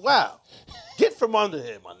nights. Wow. Get from under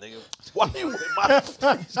here, my nigga. Why you in my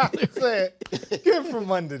Get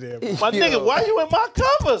from under there, bro. My nigga, why you in my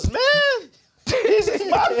covers, man? These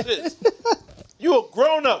is my shit. You a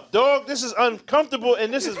grown up, dog. This is uncomfortable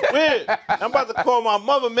and this is weird. I'm about to call my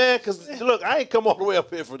mother, man, because look, I ain't come all the way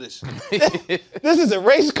up here for this shit. This is a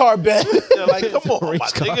race car bet. Yeah, like, come on, my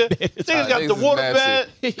nigga. Niggas got the water bed.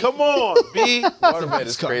 Come on, B. Water bed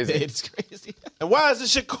is crazy. It's crazy. And why is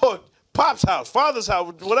this shit called Pop's house, Father's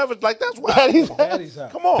house, whatever? Like, that's why. Daddy's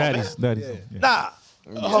house. Come on, Daddy's. man. Yeah. Nah.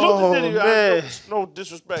 Oh, man. No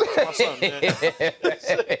disrespect to my son, man.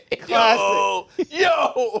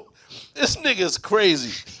 Yo, this nigga's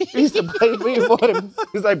crazy. We used to play more than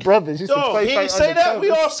he's like brothers. Used to Dog, play he Fire ain't say that. Undercover. We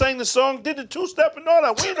all sang the song, did the two-step and all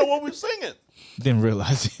that. We didn't know what we were singing. Didn't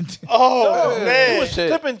realize it. Oh, We man. was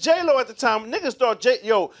clipping J-Lo at the time. Niggas thought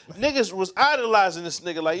niggas was idolizing this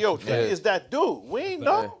nigga. Like, yo, is that dude? We ain't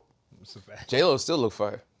know. J-Lo still look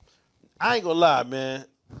fire. I ain't gonna lie, man.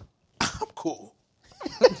 I'm cool.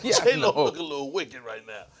 Yeah, J-Lo look a little wicked right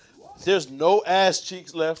now. There's no ass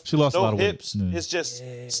cheeks left. She lost no a lot of weight. hips. Yeah. It's just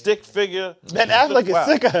stick figure. Ben Affleck is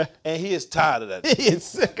sick of her. And he is tired of that. He is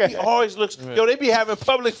sick of He her. always looks. Yo, they be having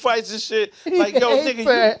public fights and shit. Like, yo, hates nigga,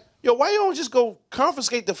 that. why you don't just go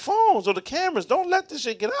confiscate the phones or the cameras? Don't let this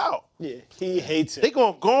shit get out. Yeah, he hates her. They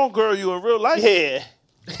gonna gone girl you in real life. Yeah.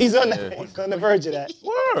 He's on the verge of that.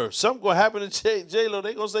 Word. Something gonna happen to J-Lo.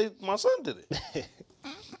 They gonna say my son did it.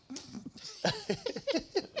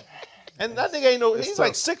 And that nigga ain't no. He's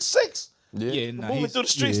like 6'6". Yeah. Moving through the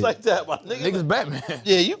streets like that, my nigga. Niggas Batman.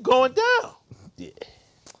 Yeah, you going down.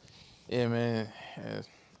 Yeah, man. Yeah,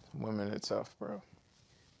 women are tough, bro.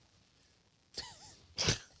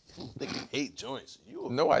 Nigga hate joints.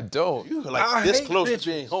 No, I don't. You like this close to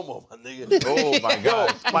being homo, my nigga. Oh my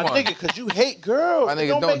God. My nigga, because you hate girls. My It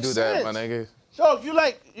nigga, don't make do that, sense. my nigga. Dog, you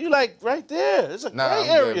like right there. It's a Nah, gray I'm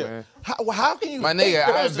good, area. man. How can you My hate nigga,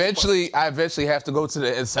 girls I eventually have to go to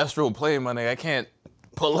the ancestral plane, my nigga. I can't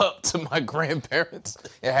pull up to my grandparents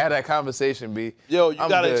and have that conversation, B. Yo, you I'm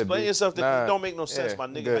gotta good, explain B. yourself. That Nah, it don't make no sense, yeah, my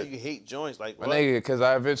I'm nigga. good. How you hate joints? Like, My what? nigga, because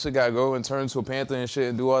I eventually gotta go and turn into a panther and shit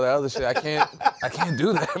and do all that other shit. I can't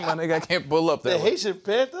do that, my nigga. I can't pull up The that way. Haitian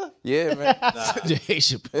Panther? Yeah, man.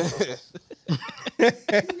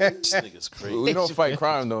 This nigga's crazy. We don't fight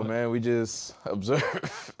crime though, man. We just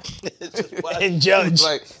observe. Just watch And judge.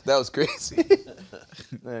 Like that was crazy.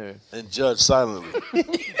 Man. and judge silently.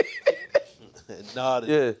 And nod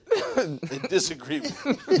Yeah. and disagree with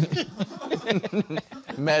you.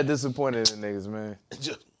 Mad disappointed in niggas, man.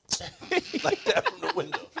 Just like that from the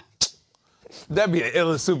window. That'd be an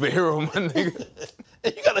illest superhero, my nigga.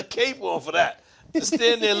 And you got a cape on for that. Just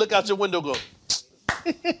stand there and look out your window go,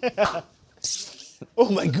 Oh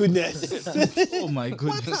my goodness. Oh my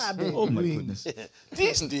goodness. Oh my goodness.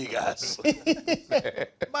 these niggas.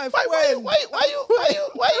 My Why friend. you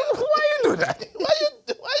do that? Why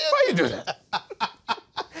you do that?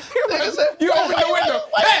 Nigga said, You open the window.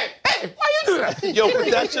 Hey, why you do that? yo,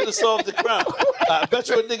 but that should have solved the crime. I bet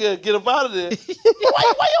you a nigga get up out of there. Why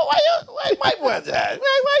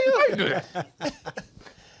you do that?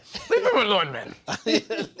 Leave him alone, man. Leave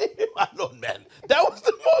him alone, man. That was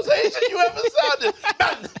the most Asian you ever sounded.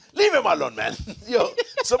 Man, leave him alone, man. Yo,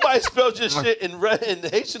 somebody spelled your shit in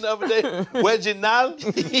Haitian the other day. Reginal.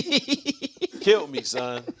 Killed me,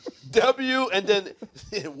 son. W and then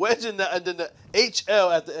wedging and then the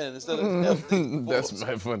HL at the end instead of LD. That's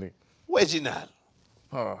mad funny. Wedgie not.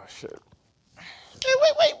 Oh shit.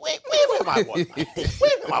 Wait, where my one man?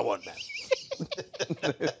 Where's my one man?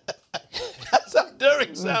 That's how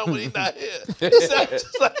Derek sound when he's not here. He sounds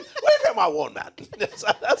just like, where's my one man?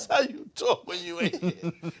 That's how you talk when you ain't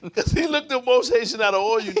here. Because he looked the most Haitian out of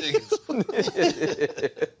all you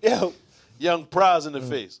niggas. Yo, Young Prize in the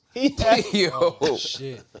face. Yo.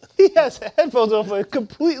 Shit. he has headphones on for a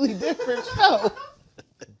completely different show.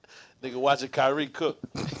 Nigga watching Kyrie cook.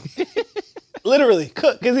 Literally,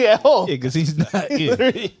 cook, because he at home. Yeah, because he's not here.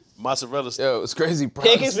 Literally. Mozzarella stick. Yo, it's crazy.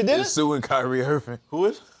 Pancakes for dinner? is suing Kyrie Irving. Who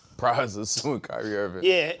is? Prize is suing Kyrie Irving.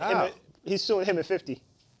 Yeah, he's suing him at 50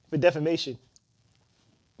 for defamation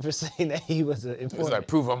for saying that he was an It's informant. like,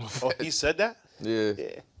 prove I'm a Oh, fed. he said that? Yeah.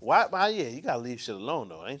 Yeah. Why? Yeah, you gotta leave shit alone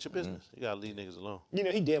though. Ain't your business. You gotta leave niggas alone. You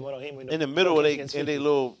know, he damn well ain't with no In the middle of against they 50.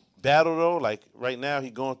 little battle though, like right now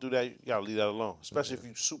he going through that. You gotta leave that alone, especially if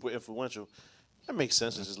you super influential. That makes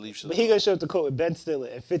sense to just leave shit But alone. he gonna show up to court with Ben Stiller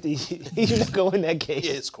at 50. He's just gonna win that case.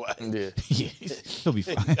 Yeah, it's quiet. Yeah. Yeah, he'll be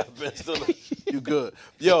fine. Ben Stiller, you good?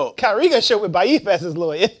 Yo, Kyrie gonna show up with Baif as his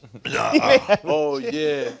lawyer. oh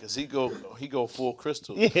yeah, cause he go full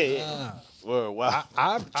crystal. Yeah. Word, wow.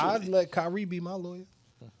 I'd let Kyrie be my lawyer.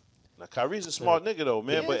 Now Kyrie's a smart nigga though,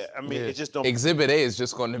 man. But I mean, it just don't. Exhibit A is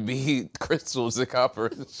just going to be crystals and copper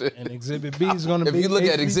and shit. And Exhibit B is going to If be. you look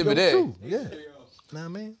at HB Exhibit Go A. too. Yeah. Nah,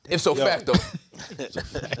 man. If so facto.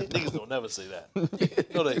 Niggas don't never say that.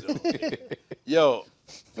 No, they don't. Yo,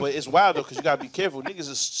 but it's wild though, cause you gotta be careful. Niggas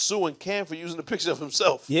is suing Cam for using a picture of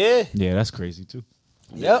himself. Yeah. Yeah, that's crazy too.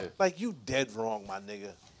 Yep. Like you dead wrong, my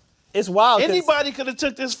nigga. It's wild. 'cause- Anybody could have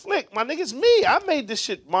took this flick. My nigga, it's me. I made this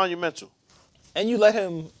shit monumental. And you let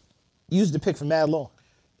him use the pic for mad long.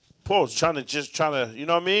 Paul's trying to, you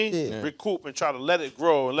know what I mean? Yeah. Recoup and try to let it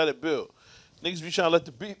grow and let it build. Niggas be trying to let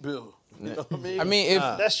the beat build. You know what I mean? I mean, if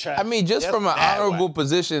That's trash. I mean, just That's from an mad honorable whack.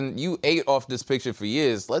 position, you ate off this picture for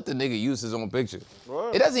years. Let the nigga use his own picture.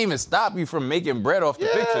 Right. It doesn't even stop you from making bread off the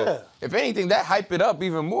Yeah. picture. If anything, that hype it up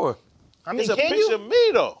even more. I mean, It's a can picture you? of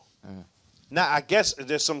me though. Now I guess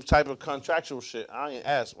there's some type of contractual shit. I ain't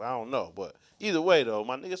asked. I don't know. But either way though,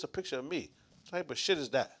 my nigga, it's a picture of me. What type of shit is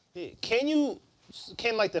that? Yeah.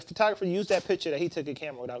 Can like the photographer use that picture that he took a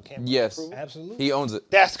camera without camera? Yes, approval? Absolutely. he owns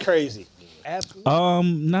it. That's crazy. Absolutely.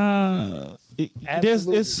 Nah. There's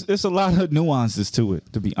it's a lot of nuances to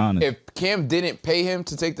it, to be honest. If Cam didn't pay him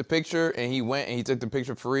to take the picture and he went and he took the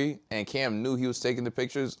picture free and Cam knew he was taking the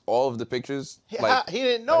pictures, all of the pictures, He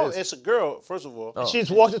didn't know that is- it's a girl. First of all, She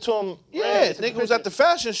just walked into him. yeah, nigga was at the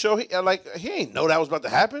fashion show. He ain't know that was about to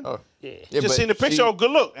happen. Yeah. Yeah, Just but seen the picture. she- Oh,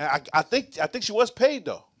 good look. And I think she was paid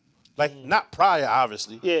though. Like not prior,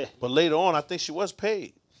 obviously. Yeah. But later on, I think she was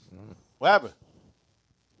paid. What happened?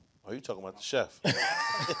 Oh, you talking about the chef?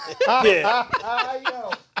 Yeah.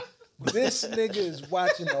 Yo, this nigga is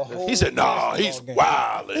watching the whole. He said, "Nah, he's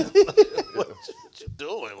basketball game. wildin'." what you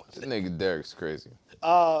doing? This nigga Derek's crazy.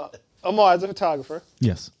 Amar, as a photographer,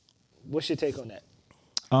 Yes. what's your take on that?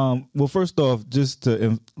 Well, first off, just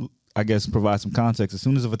to, I guess, provide some context, as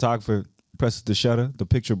soon as a photographer presses the shutter, the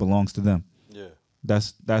picture belongs to them. Yeah.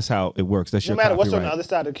 That's how it works. That's No your matter what's on copyright. the other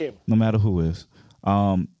side of the camera. No matter who is.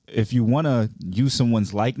 If you want to use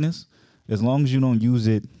someone's likeness, as long as you don't use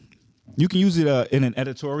it, you can use it in an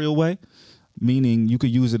editorial way, meaning you could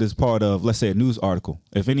use it as part of, let's say, a news article.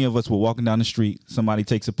 If any of us were walking down the street, somebody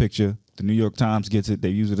takes a picture, the New York Times gets it, they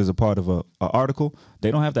use it as a part of a article,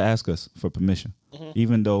 they don't have to ask us for permission,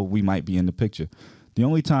 even though we might be in the picture. The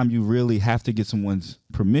only time you really have to get someone's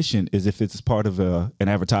permission is if it's part of an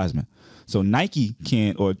advertisement. So Nike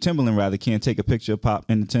can't, or Timberland rather, can't take a picture of Pop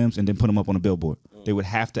and the Timbs and then put them up on a billboard. They would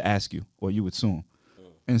have to ask you, or you would sue them.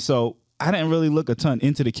 And so I didn't really look a ton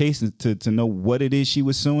into the case to know what it is she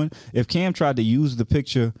was suing. If Cam tried to use the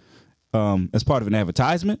picture as part of an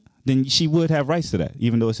advertisement, then she would have rights to that,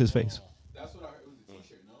 even though it's his face. That's what I heard with the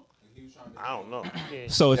t-shirt, no? Like he was trying to I don't know.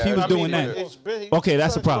 So if he was doing that, okay,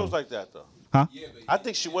 that's a problem. Like that though. huh? I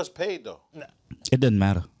think she was paid though. It doesn't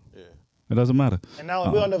matter. Yeah. It doesn't matter. And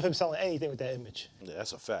now we don't know if him selling anything with that image. Yeah,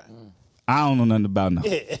 that's a fact. I don't know nothing about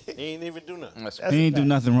nothing. He ain't even do nothing. That's He ain't do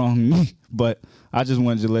nothing wrong to me, but I just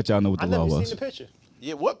wanted to let y'all know what I the law never seen was. the picture.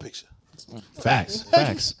 Yeah, what picture? Facts.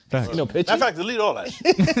 No picture. Matter of fact, delete all that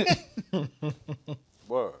shit.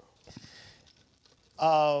 Word.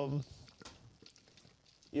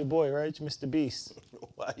 Your boy, right? Mr. Beast.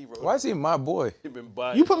 Why he wrote? Why is he my boy? He been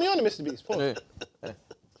buying. You put me on to Mr. Beast. Pause. Yeah.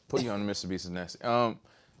 Put you on the Mr. Beast is nasty.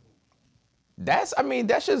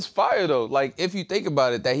 That shit's fire though. Like, if you think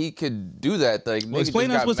about it, that he could do that. Like, Well,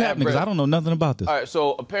 explain us what's happening, because I don't know nothing about this. All right,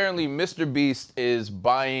 so apparently Mr. Beast is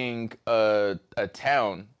buying a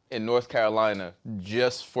town in North Carolina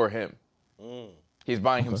just for him. He's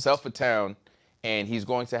buying himself a town, and he's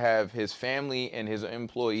going to have his family and his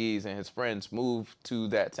employees and his friends move to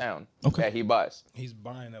that town that he buys. He's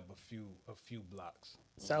buying up a few blocks.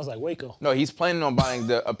 Sounds like Waco. No, he's planning on buying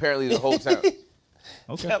apparently the whole town.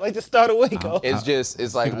 Okay. Sound like the start of Waco.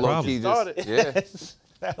 It's like low key just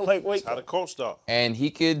Sound like Waco. That's how the cult start. And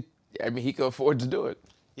he could afford to do it.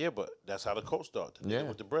 Yeah, but that's how the cult start.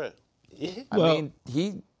 With the bread. Yeah. I mean,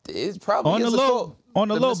 he is probably on the low. On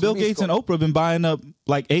the low, Bill Gates and Oprah been buying up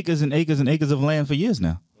like acres and acres and acres of land for years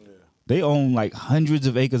now. Yeah. They own like hundreds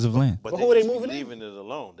of acres of land. But who are they moving in? Leaving it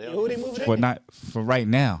alone. Who are they moving in? For right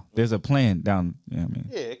now. There's a plan down. You know what I mean?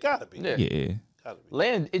 Yeah, it gotta be. Yeah.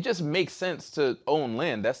 Land, it just makes sense to own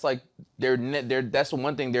land. That's like that's the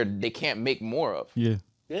one thing they can't make more of. Yeah.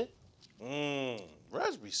 Yeah.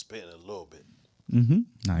 Raj be spitting a little bit.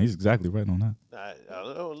 Nah, he's exactly right on that. A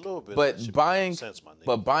little bit. But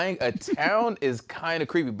buying a town is kind of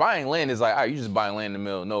creepy. Buying land is like, all right, you just buying land in the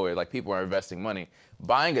middle of nowhere. Like, people are investing money.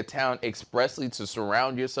 Buying a town expressly to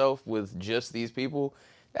surround yourself with just these people,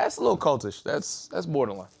 that's a little cultish. That's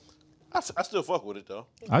borderline. I still fuck with it though.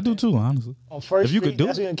 I do too, honestly. On First if you Street, could do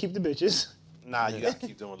that's it. gonna keep the bitches. Nah, you gotta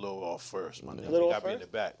keep them a little off first, man. A little you off gotta be in the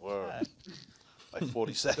back. Word. Like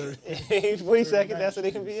 40 seconds. 40 seconds, that's what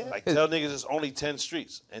they can be at? Like, tell niggas it's only 10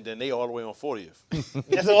 streets, and then they all the way on 40th.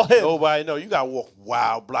 That's all it is. Nobody know. You gotta walk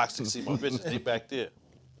wild blocks to see my bitches. They back there.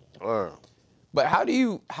 Word. But how do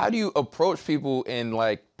you approach people and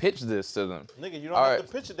like pitch this to them? Nigga, you don't have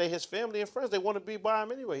to pitch it. They his family and friends. They want to be by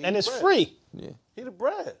him anyway. And it's free. Yeah. He the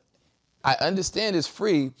bread. I understand it's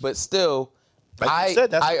free, but still, Like you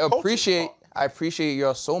said, that's I the appreciate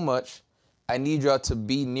y'all so much. I need y'all to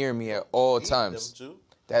be near me at all times.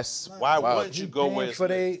 That's why wouldn't you go where it's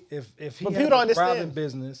if he has a private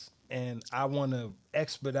business and I want to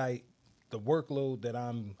expedite the workload that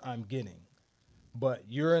I'm getting, but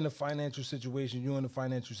you're in a financial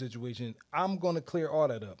situation, I'm gonna clear all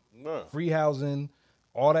that up. Yeah. Free housing,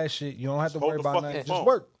 all that shit. You don't have to worry about nothing. Just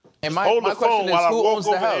work. And hold my the phone question is, while I who walk owns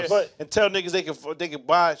the over house? there and tell niggas they can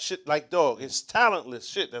buy shit like dog. It's talentless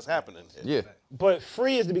shit that's happening here. Yeah. But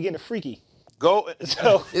free is the beginning of freaky. Go.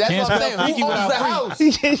 So that's what I'm saying. Who owns the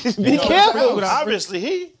house? Be careful. Obviously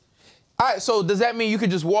he. All right, so does that mean you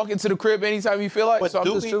could just walk into the crib anytime you feel like? But so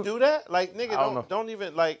do we do that? Like, nigga, don't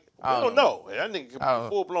even, like, we don't know. That nigga could be a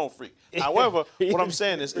full-blown freak. However, what I'm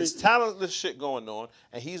saying is it's talentless shit going on,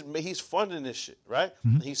 and he's funding this shit, right?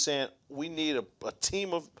 And he's saying, we need a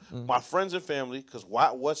team of my friends and family, because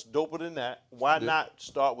what's doper than that? Why not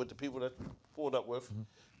start with the people that pulled up with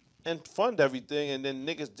and fund everything, and then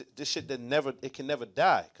niggas, this shit it can never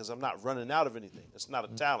die, because I'm not running out of anything. It's not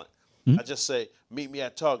a talent. I just say, meet me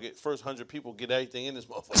at Target. First 100 people get everything in this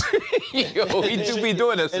motherfucker. Yo, he do be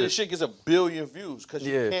doing that shit. And the shit gets 1 billion views because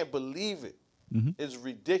you can't believe it. It's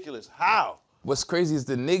ridiculous. How? What's crazy is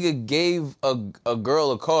the nigga gave a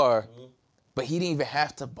girl a car, but he didn't even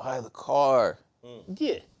have to buy the car.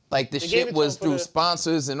 Yeah. Like, the shit was through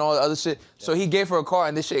sponsors and all the other shit. So he gave her a car,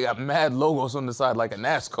 and this shit got mad logos on the side like a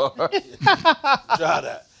NASCAR. Try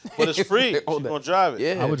that. But it's free. You're going to drive it.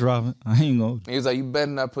 Yeah. I would drive it. I ain't going to. He was like, you better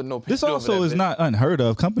not put no picture This also is not unheard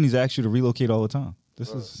of. Companies ask you to relocate all the time. This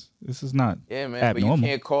is not abnormal. But you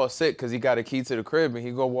can't call sick because he got a key to the crib and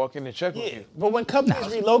he go walk in and check on you. But when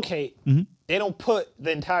companies relocate, they don't put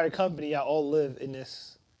the entire company out all live in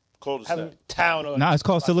this town. Or it's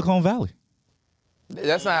called Silicon Valley.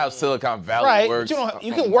 That's not how Silicon Valley works. But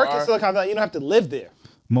you can work in Silicon Valley. You don't have to live there.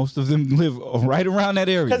 Most of them live right around that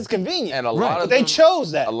area. Because it's convenient. And a lot of them, they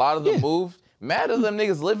chose that. A lot of them moved. Mad of them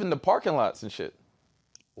niggas live in the parking lots and shit.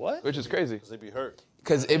 What? Which is crazy. Because they be hurt.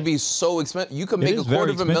 Because it'd be so expensive. You could make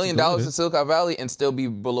 $250,000 in Silicon Valley and still be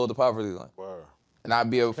below the poverty line. Word. And not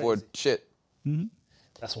be able to afford shit.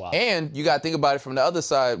 That's wild. And you got to think about it from the other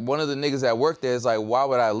side. One of the niggas that work there is like, why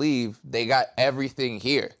would I leave? They got everything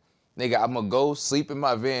here. Nigga, I'm going to go sleep in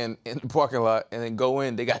my van in the parking lot and then go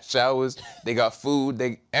in. They got showers. They got food.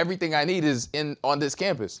 Everything I need is on this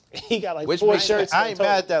campus. He got like 4 shirts. I ain't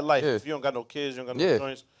mad at that life. If you don't got no kids, you don't got no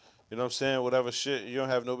joints, you know what I'm saying? Whatever shit. You don't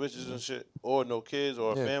have no bitches and shit or no kids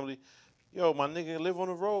or a family. Yo, my nigga, live on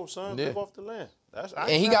the road, son. Live off the land. And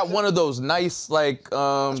he got one of those nice, like...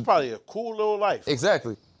 That's probably a cool little life.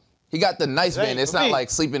 Exactly. He got the nice van. It's not me. like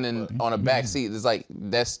sleeping on a back seat. It's like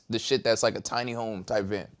that's the shit that's like a tiny home type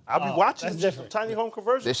van. I'll be watching that's some different. tiny home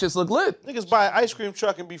conversion. This shit's look lit. Niggas buy an ice cream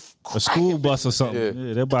truck and be A school bus or something.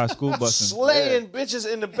 Yeah, they'll buy a school bus. slaying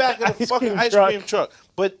bitches in the back of the fucking ice truck. cream truck.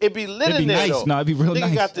 But it be lit It'd be in there, nice. though. No, it'd be real Nigga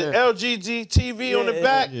nice. got the LGG TV on the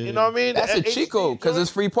back. You know what I mean? That's a cheat code because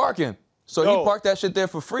it's free parking. So Yo. he parked that shit there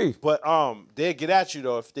for free. But they get at you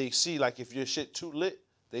though if they see like if your shit too lit,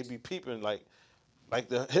 they be peeping like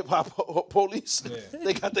the hip hop police.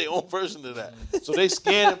 They got their own version of that. So they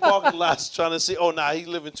scan the parking lots trying to see, oh nah, he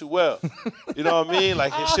living too well. You know what I mean?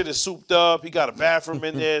 Like his shit is souped up. He got a bathroom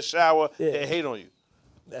in there, shower. They hate on you.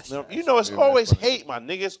 You know, it's always hate, my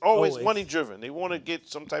nigga. It's always money driven. They want to get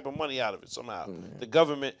some type of money out of it somehow. The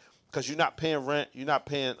government, because you're not paying rent, you're not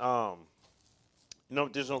paying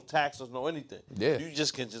there's no taxes, no anything. Yeah. You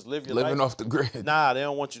just can just live your Living life. off the grid. Nah, they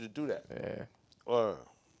don't want you to do that. Yeah.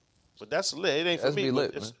 But that's lit. It ain't for That's me. be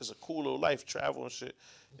lit, But man. it's a cool little life, travel and shit.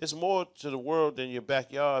 It's more to the world than your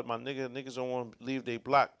backyard, my nigga. Niggas don't want to leave their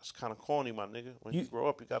block. It's kind of corny, my nigga. When you grow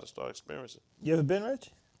up, you got to start experiencing. You ever been, Rich?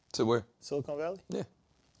 To where? Silicon Valley? Yeah.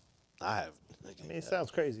 I have. I mean, it sounds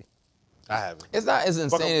crazy. I haven't. It's not as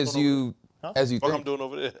insane as you What I'm think. doing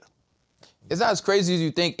over there? It's not as crazy as you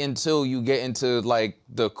think until you get into like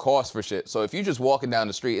the cost for shit. So if you're just walking down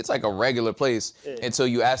the street, it's like a regular place until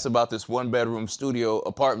you ask about this 1-bedroom studio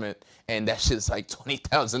apartment and that shit's like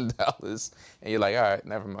 $20,000 and you're like, all right,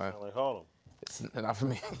 never mind. Like Harlem. It's not for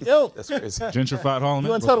me. Yo, That's crazy. Gentrified Harlem. you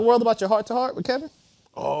want to tell the world about your heart-to-heart with Kevin?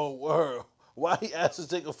 Oh, word. Why he asked to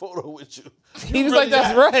take a photo with you? He was like,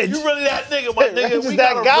 that's Reg. You really that nigga, my nigga. Reg is We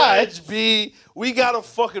that got a guy. Reg, B. We got a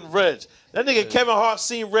fucking Reg. That nigga Kevin Hart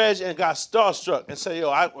seen Reg and got starstruck and said, yo,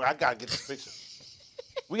 I gotta get this picture.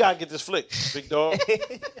 We gotta get this flick, big dog.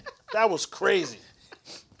 That was crazy.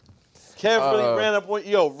 Kev really ran up on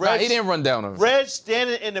yo, Reg. Nah, he didn't run down on him. Reg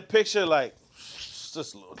standing in the picture like, just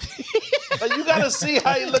a little. Like, you gotta see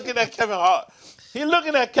how he looking at Kevin Hart. He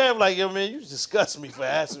looking at Kev like, yo, man, you disgust me for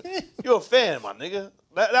asking. You're a fan, my nigga.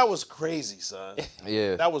 That was crazy, son.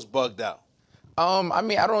 Yeah. That was bugged out. I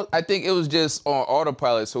mean, I think it was just on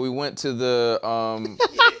autopilot. So we went to the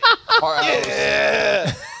Hart House.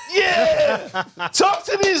 Yeah. Yeah. Talk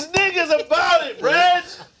to these niggas about it, Reg.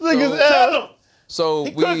 Niggas Tell them. So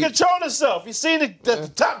He couldn't control himself. He seen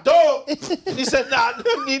the top dog. He said, nah,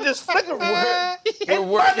 we need this flicker word.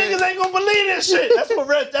 And my niggas ain't gonna believe this shit.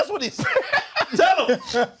 That's what he said. Tell him.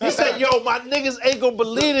 He said, yo, my niggas ain't gonna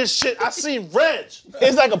believe this shit. I seen Reg.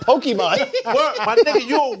 It's like a Pokemon. Word, my nigga,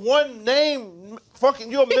 you're one name.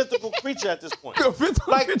 You're a mythical creature at this point.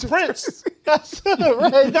 Like Prince.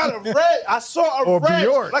 You got a Reg. I saw a Reg.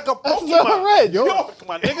 Bjork. Like a Pokemon. saw a Reg. Bjork,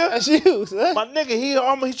 my nigga. That's you, son. My nigga,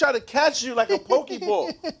 he tried to catch you like a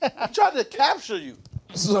Pokeball. He tried to capture you.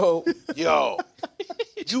 So Yo,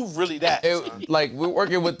 you really that. son. like we're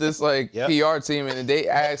working with this like Yep. PR team, and they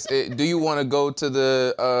asked, "Do you want to go to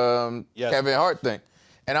the Yes. Kevin Hart thing?"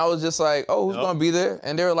 And I was just like, "Oh, who's gonna be there?"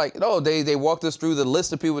 And they were like, "No." They walked us through the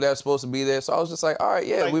list of people that are supposed to be there. So I was just like, "All right,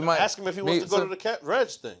 yeah, Like, we might ask him if he wants to go so- to the Reg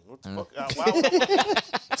thing. What the fuck?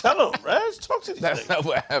 Wow. Tell him, Reg. Talk to these That's niggas. not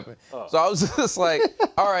what happened. So I was just like,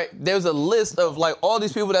 all right, there's a list of like all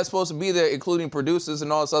these people that's supposed to be there, including producers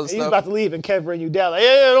and all this other He's stuff. about to leave and Kev ran you down. Like,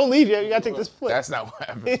 yeah, don't leave yet. You gotta take this flip. That's not what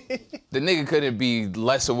happened. The nigga couldn't be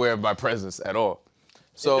less aware of my presence at all.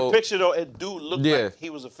 So The picture though, it do look Yeah. like he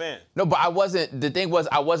was a fan. no, but I wasn't. The thing was,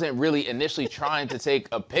 I wasn't really initially trying to take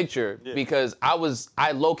a picture because I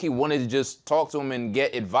low-key wanted to just talk to him and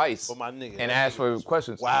get advice But my nigga, and that ask nigga for was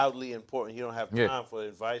questions. Wildly important. You don't have time Yeah. for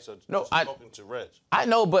advice or No, just I- talking to Reg. I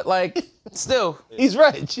know, but like, still, He's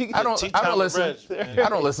Reg. I don't Tea-time with listen. Reg, I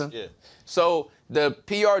don't listen. Yeah. So the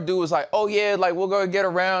PR dude was like, "Oh yeah, like we're gonna get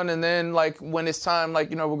around, and then like when it's time,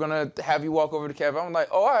 like we're gonna have you walk over to Kev." I'm like,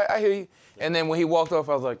 "Oh, all right, I hear you." And then when he walked off,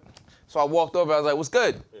 I was like, so I walked over. I was like, "What's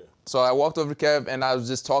good?" Yeah. So I walked over to Kev, and I was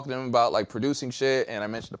just talking to him about like producing shit, and I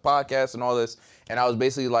mentioned the podcast and all this, and I was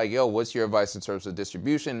basically like, "Yo, what's your advice in terms of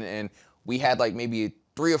distribution?" And we had like maybe a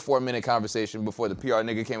 3 or 4 minute conversation before the PR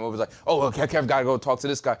nigga came over. Was like, "Oh, well, Kev gotta go talk to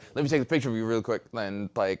this guy. Let me take the picture of you real quick." And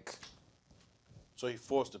like. So he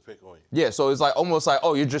forced to pick on you. Yeah, so it's like almost like,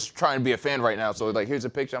 oh, you're just trying to be a fan right now. So like, here's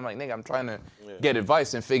a picture. I'm like, nigga, I'm trying to get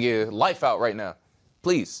advice and figure life out right now.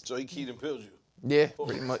 Please. So he keyed and pilled you. Yeah,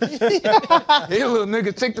 pretty much. Hey, little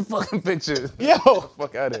nigga, take the fucking picture. Yo,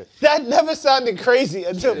 Fuck out of here. that never sounded crazy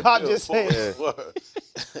until Pop just said.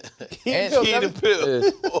 And Yo, Keyed that- and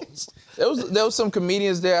pilled. there was some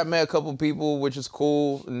comedians there. I met a couple people, which is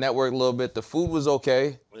cool. Networked a little bit. The food was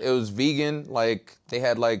okay. It was vegan. Like they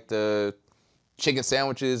had like the chicken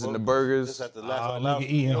sandwiches and the burgers. Just at the last nigga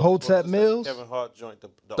eating Hotep meals. Kevin Hart joint.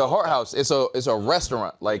 The Hart House. It's a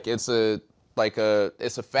restaurant. Like it's a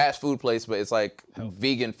fast food place, but it's like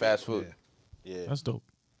vegan fast food. Yeah, That's dope.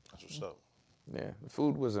 that's what's up. Yeah, the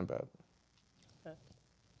food wasn't bad.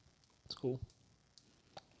 It's cool.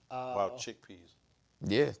 Wow, chickpeas.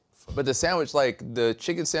 Yeah, but the sandwich, like the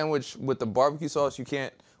chicken sandwich with the barbecue sauce, you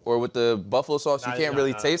can't, or with the buffalo sauce, you can't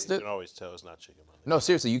really taste You it. can always tell it's not chicken. Man. No,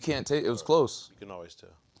 seriously, you can't taste. It was close. You can always tell.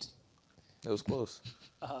 It was close.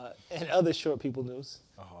 And other short people news.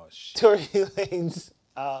 Oh shit. Tory Lanez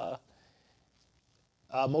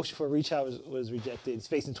motion for a reach out was rejected. He's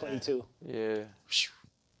facing 22. Yeah.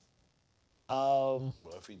 Well,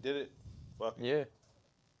 if he did it, fuck it. Yeah.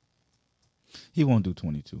 He won't do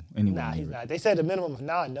 22. Anyway, Nah, he's not. They said a minimum of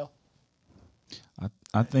 9, though.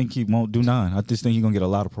 I think he won't do 9. I just think he's gonna get a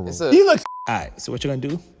lot of parole. He looks. All right, so what you're gonna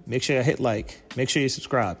do? Make sure you hit like, make sure you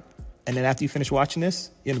subscribe, and then after you finish watching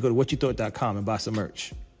this, you're gonna go to whatyoutthought.com and buy some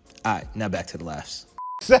merch. All right, now back to the laughs.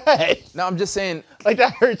 sad. No, I'm just saying. Like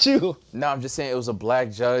that hurt you. No, I'm just saying it was a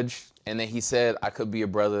black judge, and then he said, "I could be a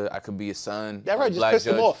brother, I could be a son." That right, A just black pissed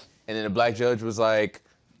him judge. off. And then the black judge was like,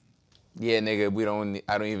 "Yeah, nigga,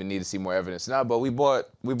 I don't even need to see more evidence." Nah, but we bought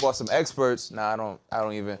some experts. Nah, I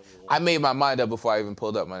don't even. I made my mind up before I even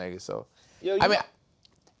pulled up, my nigga. So, Yo, I mean,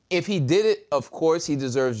 if he did it, of course he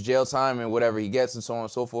deserves jail time and whatever he gets and so on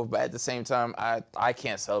and so forth. But at the same time, I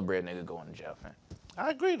can't celebrate a nigga going to jail, man.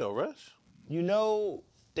 I agree though, Rush. you know,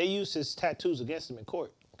 they used his tattoos against him in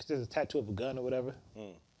court because there's a tattoo of a gun or whatever. On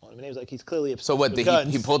him. And it was like he's clearly obsessed So what? with Did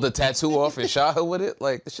guns. he pulled the tattoo off and shot her with it?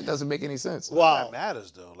 Like this shit doesn't make any sense. Wow. That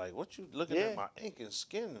matters though. Like what you looking Yeah. at my ink and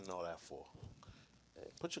skin and all that for?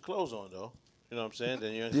 Put your clothes on though. You know what I'm saying?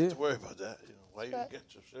 Then you don't have to worry about that. You know, why you get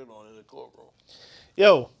your shit on in the courtroom?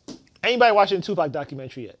 Yo, anybody watching the Tupac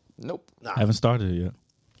documentary yet? Nope. Nah. Haven't started it yet.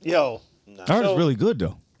 Yo, I heard it's really good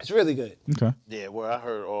though. it's really good. Okay. Yeah, well, I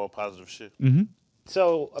heard all positive shit.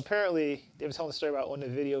 So apparently they were telling the story about on the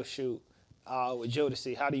video shoot with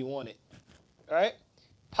Jodeci. How do you want it? All right.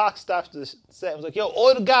 Pac stops the set and was like, "Yo,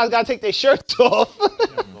 all the guys gotta take their shirts off."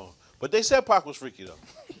 But they said Pac was freaky though.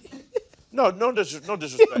 No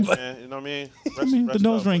disrespect, man. You know what I mean? The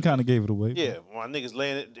nose ring kind of gave it away. Yeah, my niggas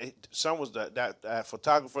laying it. Son was that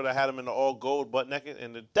photographer that had him in the all gold butt naked,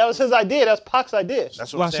 and That was his idea. That's Pac's idea.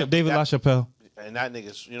 that's what I'm saying. David LaChapelle. And that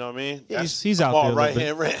niggas, you know what I mean? He's out there a right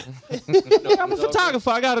little bit. hand ran. I'm a photographer.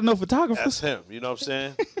 I gotta know photographers. That's him. You know what I'm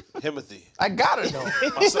saying? Timothy. I gotta know.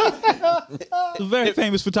 My son, A very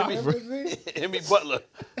famous photographer. Himmy Butler.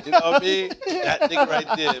 You know what I mean? That nigga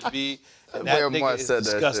right there, B. And that Where nigga Mark is said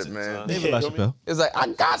that shit, disgusting, man. son. David You know what I mean? LaChapelle. It's like I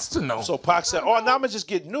got to know. So Pac said, "Oh, now I'ma just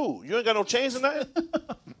get nude. You ain't got no chains or nothing."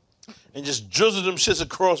 And just drizzle them shits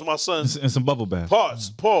across my son's And some bubble bath.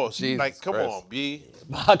 pause. Jesus Like, come Christ. on, B.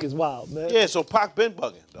 Pac is wild, man. Yeah, so Pac been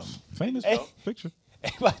bugging though. Famous Hey. picture.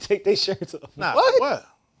 Everybody take their shirts off. Nah, what?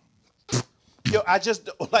 Yo, I just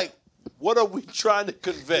like. What are we trying to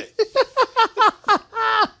convey?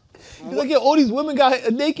 He's like, yo, all these women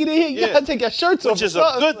got naked in here. You Yeah. gotta take your shirts off. Which is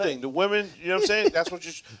a good thing. The women, you know what I'm saying? That's what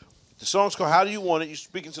you. The song's called "How Do You Want It." You're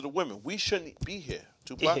speaking to the women. We shouldn't be here,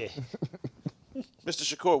 Tupac. Yeah. Mr.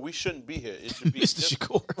 Shakur, we shouldn't be here. It should be Mr.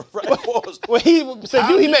 Shakur. Right, pause. When he said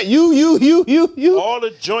you, he meant you. All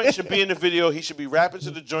the joints should be in the video. He should be rapping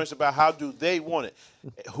to the joints about how do they want it.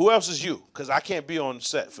 Who else is you? Because I can't be on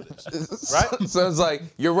set for this. Right? So it's like,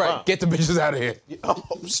 you're right. Get the bitches out of here. Oh,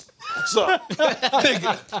 what's up?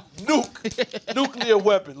 Nigga, nuclear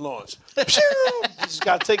weapon launch. Pew! You just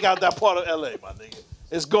got to take out that part of L.A., my nigga.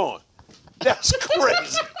 It's gone. That's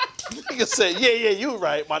crazy. Nigga said, yeah, you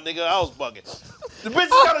right, my nigga. I was bugging. The bitches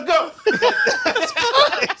gotta go. That's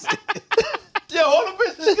crazy. Yo, all the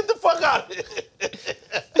bitches, get the fuck out of here.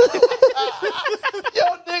 Yo,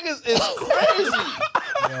 niggas is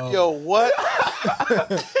crazy. Yo, what?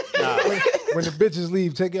 When the bitches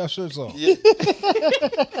leave, take your shirts off. Yeah.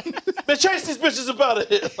 Man, chase these bitches about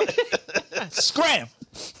it. Scram.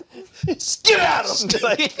 Get out of them.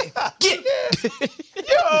 Like, get.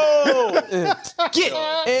 Yo. Get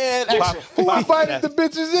and action. Who invited the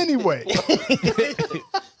bitches anyway?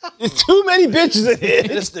 There's too many bitches in here.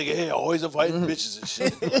 This nigga here always inviting bitches and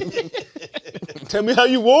shit. Tell me how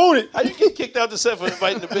you want it. How you get kicked out the set for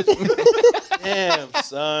inviting the bitches? Damn,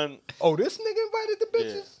 son. Oh, this nigga invited the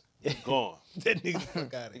bitches? Yeah. Gone. That nigga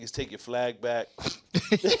fuck out of here. Niggas take your flag back.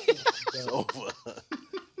 It's over.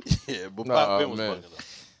 Yeah, but Pac Ben was man. bugging though.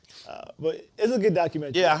 But it's a good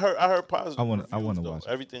documentary. Yeah, I heard positive. I wanna reviews, though. watch it.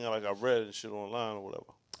 Everything I read and shit online or whatever.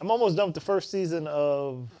 I'm almost done with the first season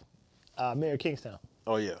of Mayor of Kingstown.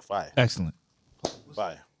 Oh yeah, fire, Excellent.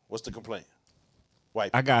 fire. What's the complaint?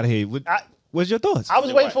 White. I got here. What, What's your thoughts? I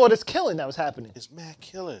was waiting for this killing that was happening. It's mad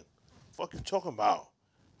killing. Fuck you talking about?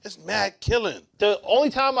 It's mad killing. The only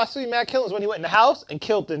time I see mad killing is when he went in the house and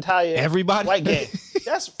killed the entire Everybody? white gang.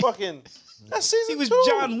 That's fucking. That's season He was 2.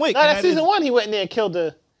 John Wick. No, and that's that season is- 1. He went in there and killed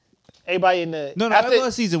everybody in the. No, that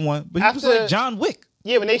was season 1. But he was after- like John Wick.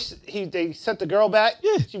 Yeah, when they sent the girl back.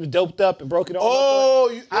 Yeah. She was doped up and broke it all.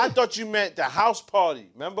 Oh, I thought you meant the house party.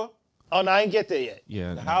 Remember? Oh no, I ain't get there yet.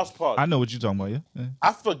 Yeah. The house party. I know what you're talking about, yeah.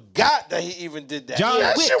 I forgot that he even did that. John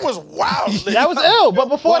that Wick. shit was wild. That was ill. But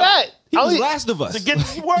before that, He I was only- Last of Us. to get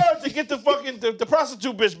the fucking the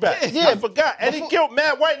prostitute bitch back. Yeah. I forgot. And he killed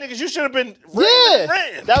mad white niggas. You should have been yeah,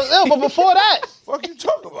 ran. that was ill. But before that, Fuck you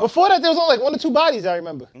talking about? before that, there was only like 1 or 2 bodies. I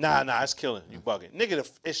remember. Nah, it's killing. You bugging. Nigga,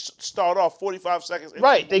 it started off 45 seconds.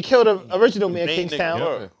 Right, they killed the original man, main Kingstown.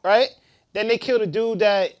 nigga, Right, then they killed a dude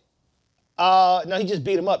that. No, he just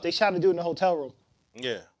beat him up. They shot a dude in the hotel room.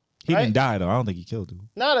 Yeah. He right? didn't die, though. I don't think he killed him.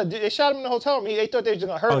 No, they shot him in the hotel room. They thought they were just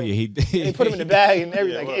gonna hurt him. Oh, yeah, he did. And they put him in the bag and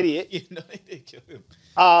everything, like an idiot. Yeah, no, they did kill him.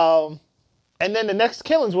 And then the next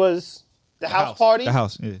killings was the house party. The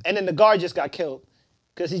house, yeah. And then the guard just got killed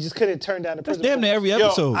because he just couldn't turn down the That's prison. damn near every Yo,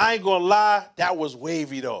 episode. I ain't gonna lie. That was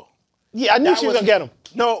wavy though. Yeah, I knew That she was gonna get him.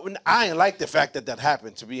 No, I ain't like the fact that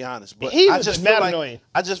happened, to be honest. But He I was just mad feel like, annoying.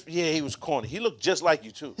 he was corny. He looked just like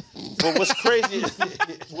you too. But what's crazy is,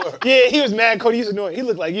 word. Yeah, he was mad. Cody, he was annoying. He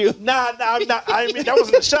looked like you. Nah, I'm not. I mean, that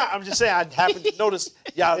wasn't a shot. I'm just saying I happened to notice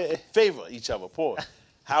y'all favor each other. Pause.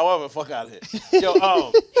 However, fuck out of here. Yo,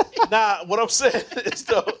 what I'm saying is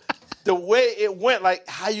the way it went, like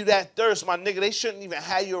how you that thirst, my nigga, they shouldn't even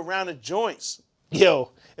have you around the joints.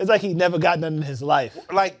 Yo, it's like he never got none in his life.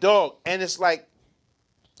 Like, dog, and it's like,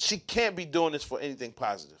 she can't be doing this for anything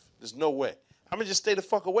positive. There's no way. I'm gonna just stay the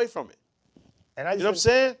fuck away from it. And I just You know what I'm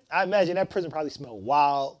saying? I imagine that prison probably smelled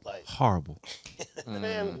wild. Like, Horrible.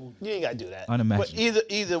 man, you ain't gotta do that. But Unimaginable.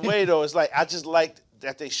 either way though, it's like I just liked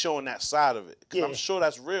that they showing that side of it. Cause Yeah. I'm sure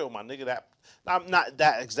that's real, my nigga. That I'm not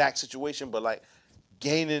that exact situation, but like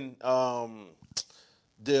gaining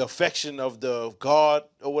the affection of the guard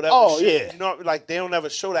or whatever. Oh, shit. yeah. You know, like they don't ever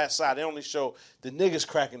show that side. They only show the niggas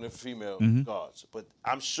cracking the female guards. But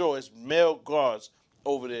I'm sure it's male guards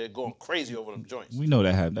over there going crazy over them joints. We know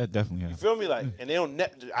that happened. That definitely happened. Feel me? Like, and they don't.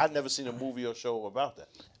 I've never seen a movie or show about that.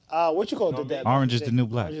 What you call it? That Orange is the New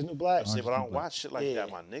Black. Orange is the New Black. See, but I don't watch shit like Yeah.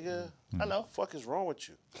 that, my nigga. I know. What the fuck is wrong with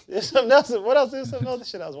you? There's something else. What else? There's some other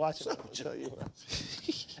shit I was watching. I'm gonna tell you.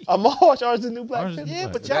 I'm gonna watch Orange is the New Black. Orange is the New Yeah,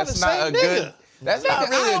 Black. but y'all the That's not same a nigga. good. That's not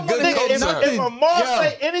really a good Nigga, concern. if a Mars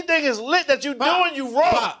say anything is lit that you doing, you wrong.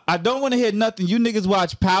 Pop, I don't want to hear nothing. You niggas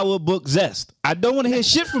watch Power Book Zest. I don't want to hear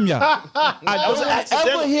shit from y'all. I don't was want to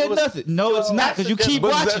accidental. ever hear It was- nothing. No, it's not, because you keep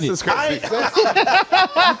Book watching Zest is it. crazy.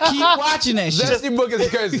 Keep watching that shit. Zesty book is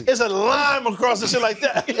crazy. It's a lime across the shit like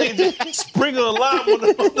that. Just sprinkle a lime on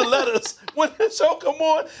the letters. When the show come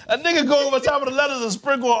on, a nigga go over top of the letters and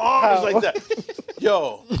sprinkle an orange like that.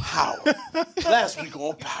 Yo, power. Last week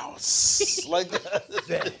on Power. Like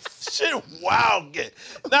that. Shit wild.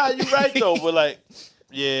 Nah, you right though, but like,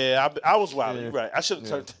 yeah, I was wild. You right. I should have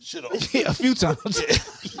turned that shit off. Yeah, a few times.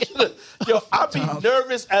 Yo, I be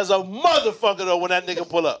nervous as a motherfucker though when that nigga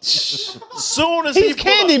pull up. Soon as He's he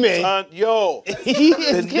pull Candyman. up, son, yo, He the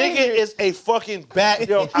is nigga is a fucking bat.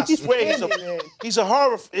 Yo, I swear Candyman. he's a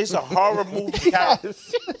horror movie character.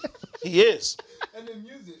 He is. And the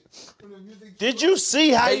music. When the music Did you see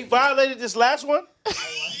how he violated this last one?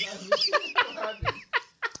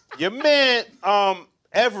 Your man,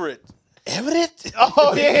 Everett. Everett?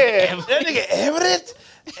 Oh yeah. That nigga Everett?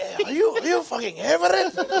 Are you fucking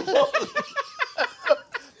Everett? Remember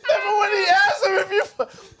when he asked him if you...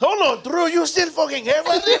 Hold on, Drew, you still fucking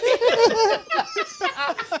Everett?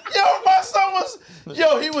 Yo, my son was...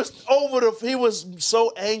 Yo, he was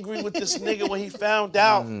so angry with this nigga when he found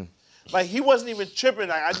out. Like, he wasn't even tripping.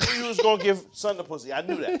 Like, I knew he was going to give son the pussy. I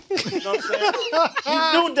knew that. You know what I'm saying? He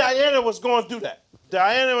knew Diana was going through that.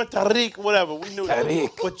 Diana and Tariq, whatever, we knew that.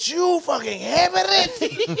 But you fucking Everett,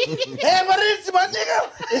 my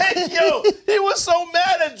nigga. Yo, he was so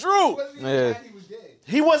mad at Drew. Yeah. he was dead.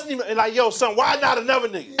 He wasn't even like, yo, son, why not another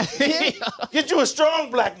nigga? Get you a strong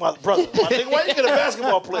black brother, my nigga. Why you get a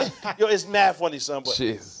basketball player? Yo, it's mad funny, son. But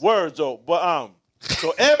Jeez. words though. But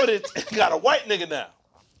so Everett got a white nigga now,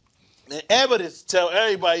 and Everett tell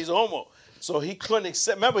everybody he's a homo. So he couldn't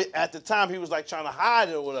accept. Remember, at the time he was like trying to hide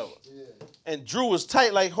it or whatever. Yeah. And Drew was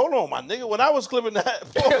tight, like, hold on, my nigga. When I was clipping that,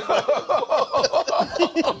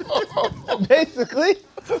 Basically.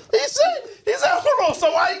 he said, hold on.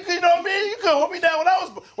 So why you know what I mean? You couldn't hold me down when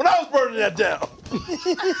I was burning that down.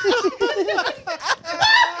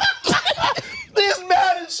 He's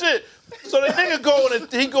mad and shit. So the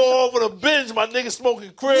nigga he go over the binge. My nigga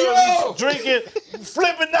smoking krill, he's drinking,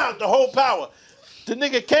 flipping out the whole power. The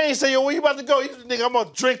nigga Kane say, yo, where you about to go? He said, nigga, I'm gonna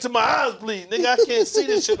drink till my eyes bleed. Nigga, I can't see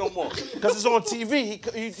this shit no more. Because it's on TV.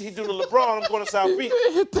 He do the LeBron, I'm going to South Beach.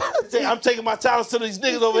 I'm taking my talents to these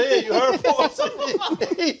niggas over here. You heard?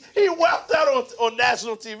 He whacked out on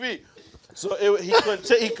national TV. So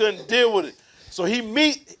he couldn't deal with it. So he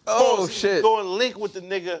go and link with the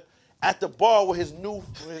nigga at the bar with his new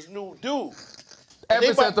dude.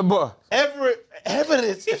 Evidence at the bar.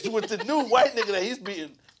 Evidence is with the new white nigga that he's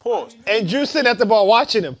beating. Pause. And Drew sitting at the bar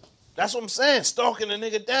watching him. That's what I'm saying. Stalking the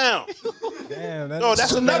nigga down. Damn,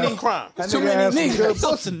 that's another crime. Too many niggas.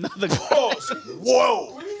 That's another Pause.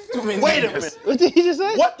 Whoa. Wait a minute. What did he just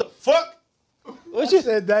say? What the fuck? What you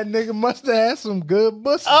said? That nigga must have had some good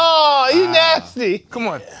pussy. Oh, you nasty. Come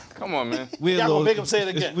on, man. Y'all gonna make him say it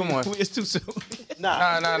again. Come on. It's too soon.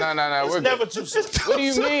 Nah. It's never too soon. What do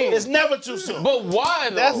you mean? It's never too soon. But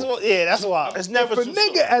why though? That's why. It's never If a too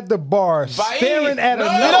nigga soon. at the bar staring at No,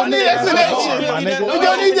 another we don't need nigga at the explanation. bar, my nigga. We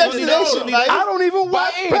don't need explanation. Like, I don't even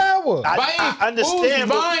watch Baif. Power. I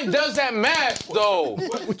understand. Whose mind does that math though?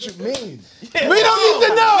 What you mean? we don't need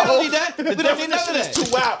to know. We don't need that. The definition is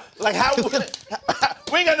too wild. Like how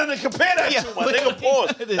we ain't got nothing to compare that to, my nigga.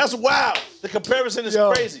 Pause. That's wild. The comparison is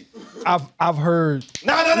crazy. I've heard.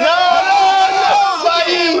 No,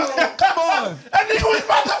 Baif. Come on. That nigga was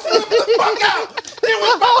about to flip the fuck out. He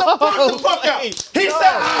was about to flip the fuck out. He said,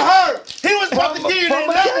 I heard. He was about to give you From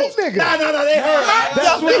the a gay levels. nigga. No, they heard.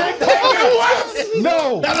 That's what they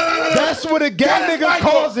No. That's what a gay nigga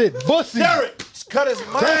calls it. Bussy. Derek, cut his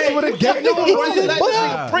mind. That's what a gay nigga calls it.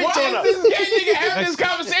 Bussy. Preach on Why us. is this gay nigga having this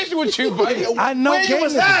conversation with you, buddy? I know Where you gay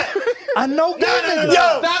was niggas. at? I know gay niggas.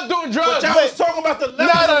 Yo, Stop doing drugs. y'all was talking about the levels.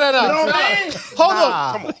 No. You know what I mean? Hold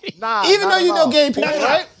on. Nah, Even though you know gay people,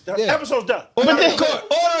 right? The episode's done. But then,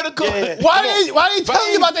 Order the court. Yeah. why they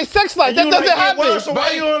telling you about their sex life? That You doesn't like it happen. worse, so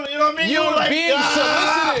why you know what I mean? You like, being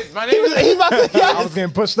solicited, my He nigga. about to, I was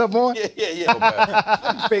getting pushed up on.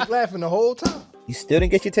 Yeah. Fake laughing the whole time. You still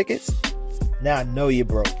didn't get your tickets? Now I know you're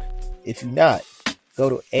broke. If you're not, go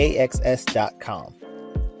to AXS.com.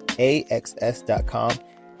 AXS.com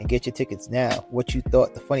and get your tickets now. What you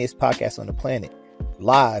thought the funniest podcast on the planet.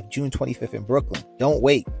 Live June 25th in Brooklyn. Don't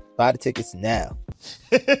wait. Buy the tickets now.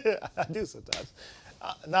 I do sometimes.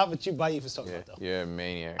 Not what you Baif is talking about though. You're a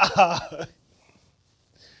maniac.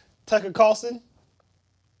 Tucker Carlson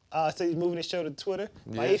said he's moving his show to Twitter.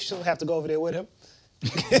 Baif shouldn't have to go over there with him.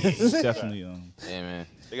 Definitely. Yeah, man.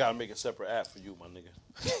 They gotta make a separate app for you, my nigga.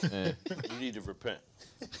 Yeah. You need to repent.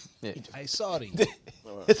 Hey, sorry.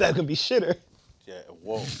 It's not gonna be shitter. Yeah.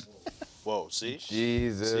 Whoa. See?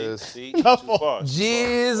 Jesus. See? Too far.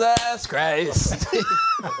 Jesus Christ.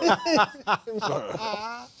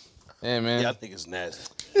 Yeah, man. Yeah, I think it's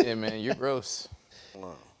nasty. Yeah, man. You're gross.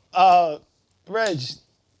 Reg,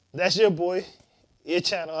 that's your boy. Your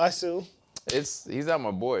channel, I assume. He's not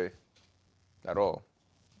my boy at all.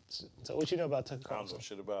 So what you know about Tucker I don't Carlson? know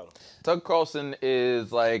shit about him. Tucker Carlson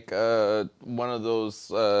is like one of those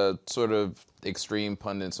sort of extreme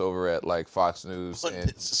pundits over at like Fox News.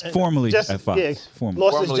 And Formerly Just, at Fox. yeah, Formerly.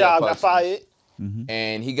 lost his Formerly at job, got Fox. fired.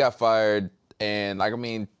 and he got fired. And like, I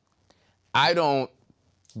mean, I don't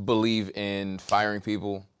believe in firing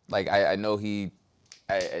people. Like, I know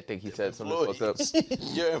I think he said something fucked up.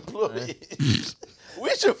 Your employee. We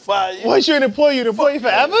should fire you. Once you're an employee, you're an employee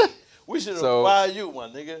forever? We should So- fire you, my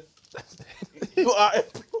nigga. You are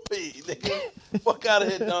employee, nigga. Fuck out of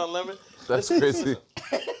here, Don Lemon. That's crazy.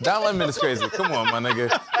 Don Lemon is crazy. Come on, my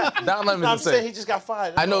nigga. Don Lemon I'm is saying insane. he just got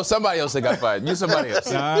fired. I know somebody else that got fired. You somebody else.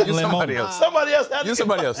 Don You somebody Lemon. else. Somebody else had to You get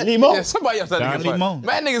somebody else. Nemo? Yeah, somebody else had to Don get fired. Lemon.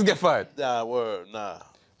 Mad niggas get fired. Nah, word, nah.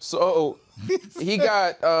 So he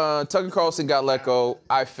got Tucker Carlson got let go.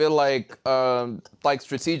 I feel like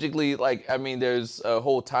strategically, like, I mean, there's a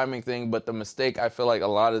whole timing thing, but the mistake I feel like a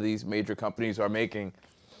lot of these major companies are making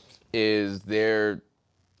is they're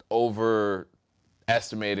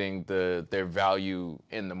overestimating their value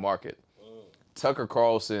in the market. Tucker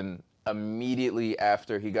Carlson, immediately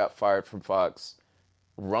after he got fired from Fox,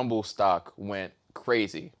 Rumble stock went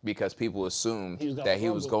crazy because people assumed that he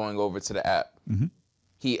was going over to the app.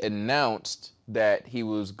 He announced that he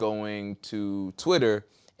was going to Twitter,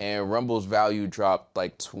 and Rumble's value dropped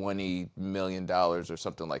like $20 million or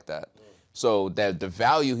something like that. So that the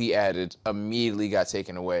value he added immediately got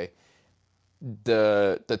taken away.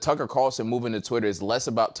 The Tucker Carlson moving to Twitter is less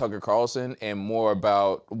about Tucker Carlson and more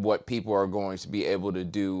about what people are going to be able to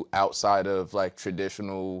do outside of like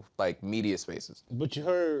traditional like media spaces. But you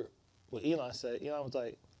heard what Elon said. Elon was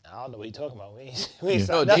like, I don't know what you're talking about. We ain't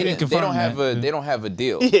No, signed they nothing. don't have a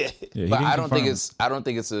deal. Yeah. But I don't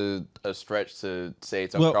think it's a stretch to say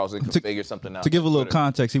Tucker Carlson can figure something out. To give a little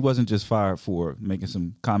context, he wasn't just fired for making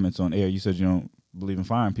some comments on air. You said you don't believe in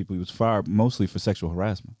firing people. He was fired mostly for sexual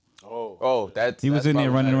harassment. He was in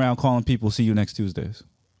there running around calling people "see you next Tuesdays."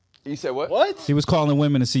 You said what? What? He was calling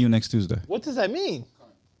women to see you next Tuesday. What does that mean?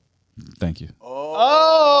 Thank you.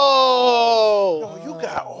 Oh. Yo, you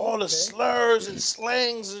got all the slurs and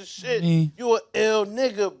slangs and shit. You a ill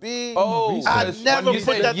nigga, B. Oh, I never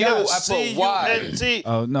put that together. C-U-N-T.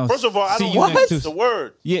 Oh no. First of all, I don't what? use the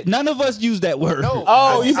word. Yeah, none of us use that word. No.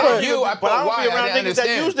 Oh, you put you. I put But I don't Y. be around I didn't niggas that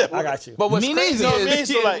understand. use that word. I got you. But what's Me crazy neither. You know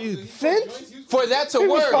what I mean? is So like, for that to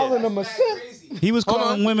work. him a simp. He was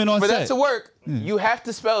calling women on For set. that to work, you have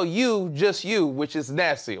to spell you, just you, which is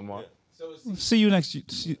nasty, Amar. See you next.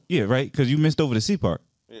 Yeah, right. Because you missed over the C part.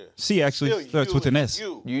 yeah. C actually Still starts with an S.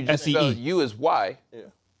 You. You just SCE. spell you as Y.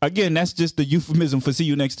 Again, that's just the euphemism for see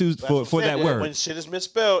you next Tuesday for that word. When shit is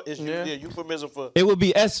misspelled, it's euphemism for It would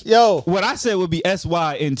be S. Yo. What I said would be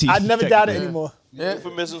SYNT. I'd never doubt it anymore.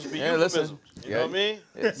 euphemisms be Yeah, euphemisms. listen. You know what I mean?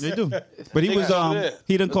 They do. But he was Yeah.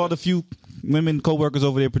 he done called a few women co-workers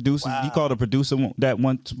over there producers. He called a producer that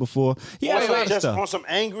once before. He had a lot of Just stuff. on some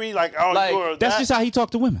angry, Like, you're That's that. just how he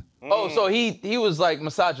talked to women. Oh, so he was like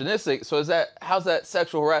misogynistic. So how's that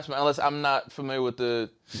sexual harassment? Unless I'm not familiar with the.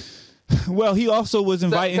 Well, he also was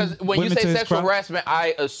inviting Because when you women say to his sexual crowd. harassment,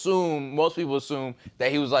 most people assume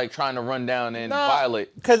that he was like trying to run down and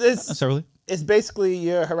violate. Because That's early. it's basically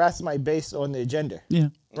you're harassing somebody based on their gender. Yeah.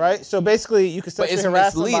 Right? So basically you can But sexually it's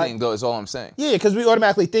harass misleading, somebody. though, is all I'm saying. Yeah, because we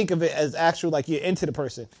automatically think of it as actual, like you're into the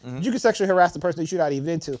person. But you can sexually harass the person that you're not even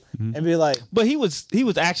into and be like, But he was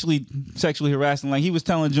actually sexually harassing. Like he was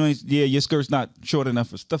telling joints, yeah, your skirt's not short enough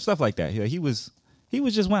for stuff like that. Yeah, he was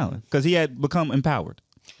just wilding because he had become empowered.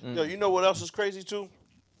 Yo, you know what else is crazy too?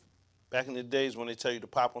 Back in the days when they tell you to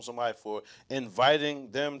pop on somebody for inviting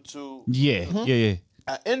them to. Yeah, yeah.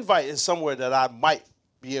 An invite is somewhere that I might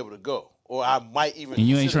be able to go. Or I might even. And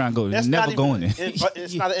you ain't consider. trying to go. That's Never not going even there.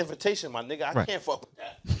 It's not an invitation, my nigga. I Right. can't fuck with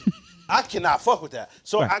that. I cannot fuck with that.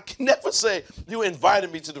 So Right. I can never say you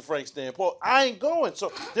invited me to the Frank Stan Paul. I ain't going.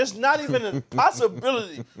 So there's not even a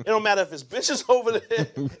possibility. It don't matter if it's bitches over there.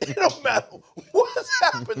 It don't matter what's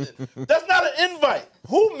happening. That's not an invite.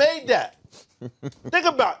 Who made that? Think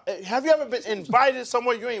about it. Have you ever been invited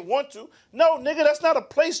somewhere you ain't want to? No, nigga, that's not a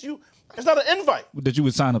place it's not an invite. That you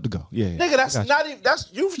would sign up to go. Yeah. Nigga, that's Gotcha. not even,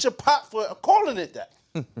 you should pop for calling it that.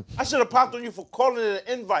 I should have popped on you for calling it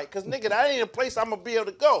an invite, because nigga, that ain't a place I'm gonna be able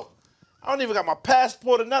to go. I don't even got my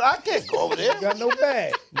passport or nothing. I can't go over there. Got no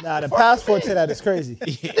bag. nah, the passport to that is crazy.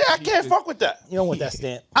 Yeah, I can't fuck with that. You don't want that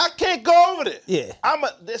stamp. I can't go over there. Yeah.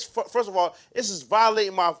 First of all, this is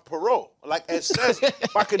violating my parole. Like it says,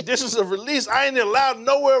 my conditions of release, I ain't allowed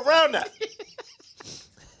nowhere around that.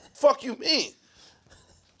 Fuck you mean?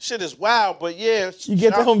 Shit is wild, but yeah. You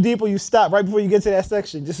get to Home Depot, you stop right before you get to that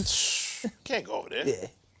section. Just Can't go over there. yeah.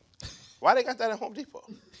 Why they got that at Home Depot?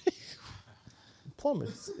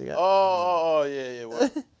 Plumbers. They got- Oh, yeah. Well,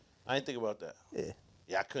 I ain't think about that. Yeah.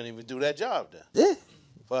 Yeah, I couldn't even do that job then. Yeah.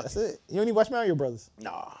 Fuck. That's it. You don't even watch Mario Brothers.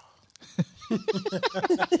 Nah.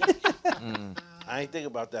 I ain't think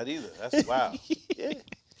about that either. That's wild. Yeah.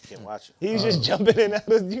 Can't watch it. He was just jumping in and out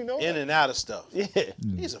of, In and out of stuff. Yeah.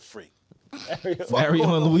 He's a freak.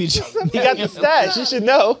 Mario and Luigi. He got the stats. You should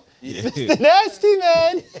know. Yeah. The nasty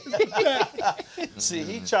man. See,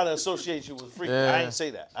 he trying to associate you with freak. Yeah. I ain't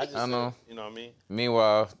say that. I just I know. said, you know what I mean?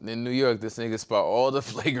 Meanwhile, in New York, this nigga spot all the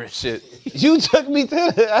flagrant shit. You took me to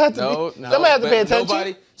the. I had to No, somebody had to pay attention.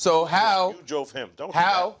 Nobody. So how? You drove him. Don't do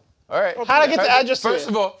How? All right. How'd I get the address to First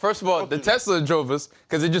it? of all, the Tesla drove us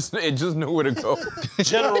because it just knew where to go. that.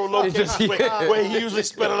 General location just- where he usually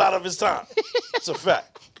spent a lot of his time. It's a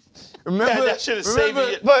fact. Remember that shit is saving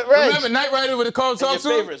you. But Reg, Remember Night Rider with the car Your talks to?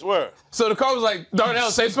 favorites were. So the car was like, Darnell,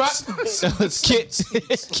 safe spot. It's Kit.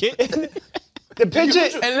 Kit. the picture.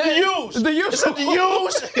 And then The use. The use. It's the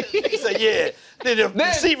use. He said, yeah. Then the Then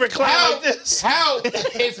receiver clown like this. How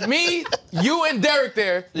it's me, you, and Derek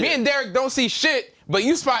there. Me and Derek don't see shit, but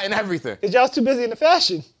you spotting everything. Cause y'all was too busy in the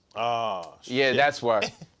fashion. Oh, shit. Yeah, that's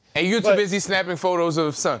why. And you're too But- busy snapping photos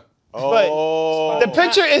of sun. Oh. The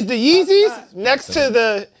picture is the Yeezys next to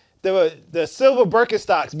the silver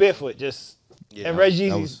Birkenstocks barefoot, just and Red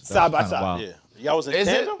Yeezys side by kinda side. wild. Yeah. Y'all was in Is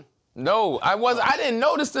it? tandem? No, I didn't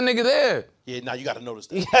notice the nigga there. Yeah, now you got to notice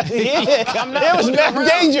that. It was mad You got to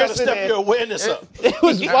dangerous in step your there. awareness up. It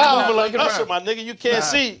was I'm wild. not Like looking Usher, around. my nigga, you can't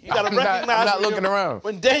see. You got to I'm not- recognize. I'm not when looking you're- around.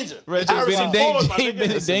 When danger. Reggie been in Harrison danger. Ford, my He nigga.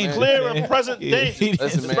 been in It's danger. Clear and present danger.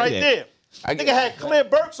 Listen, It's man. right there. Nigga had clear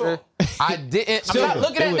Burks on. I didn't. I'm not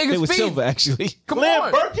looking at niggas' They were feet. silver, actually. Come Clear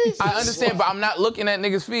on. Burkies? I understand, but I'm not looking at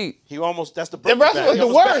niggas' feet. He almost, that's the The rest was the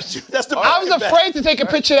worst. That's the I was Birkin bag. afraid to take a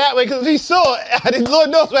picture that way because if he saw it, I didn't, Lord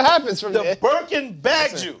knows what happens from The there. Birkin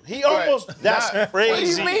bagged you. He almost, that's crazy. What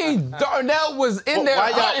do you mean? Darnell was in But there why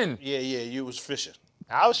y'all- hunting. Yeah, you was fishing.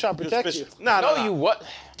 I was trying to You was protect you. fishing. Nah, No, you what?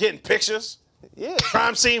 Getting pictures, Yeah.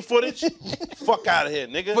 crime scene footage. Fuck out of here,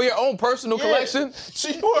 nigga. For your own personal collection? So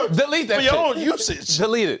you were, Delete that for your shit. own usage.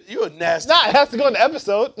 Delete it. You a nasty. Nah, it has to go in the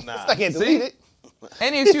episode. Nah. I can't delete it.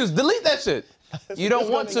 Any excuse. Delete that shit. You don't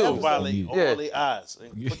want It's gonna to. Violate all Yeah. the eyes.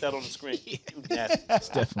 And put that on the screen. You nasty. It's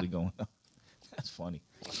definitely going on. That's funny.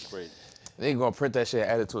 That's crazy. They ain't gonna print that shit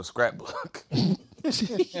and add it to a scrapbook.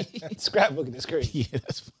 Scrapbooking is crazy. Yeah,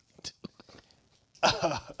 that's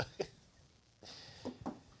funny.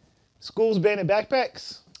 Schools banning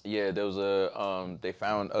backpacks. Yeah, there was a they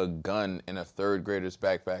found a gun in a third grader's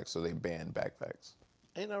backpack, so they banned backpacks.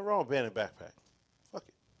 Ain't nothing wrong with banning backpack. Fuck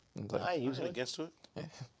it. It's like- I ain't I'm using it. against it.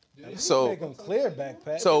 So Make them clear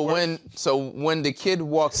backpack. So when the kid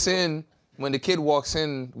walks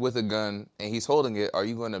in with a gun and he's holding it, are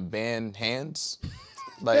you gonna ban hands?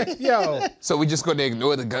 Like, Yo, so we just gonna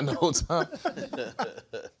ignore the gun the whole time?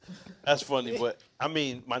 That's funny, but I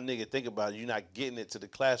mean, my nigga, think about it. You're not getting it to the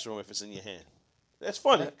classroom if it's in your hand. That's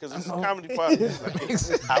funny because it's a comedy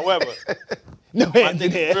podcast. However, No my hands in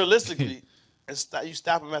nigga, there. realistically, you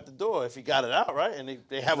stop him at the door if he got it out, right? And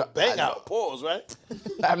they have a bang out, pause, right?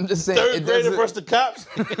 I'm just saying. Third it grader doesn't- versus the cops.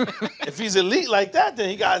 If he's elite like that,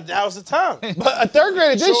 then now's the time. But a third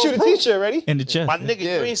grader did Show shoot a proof. teacher already. In the chest. My nigga,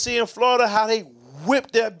 Yeah. you ain't see in Florida how they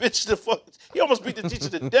whipped that bitch to fuck. He almost beat the teacher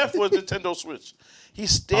to death for his Nintendo Switch.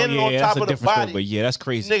 He's standing on that's top a of the different story, body. but yeah, that's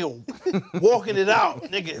crazy. Nigga walking it out.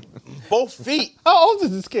 Nigga, both feet. How old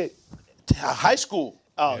is this kid? High school.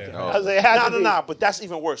 Oh, okay. I was like, it had to be. Nah, but that's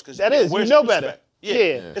even worse. Cause That is, you where's know your better. respect? Yeah.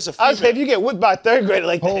 It's a I was female. say if you get whipped by a third grader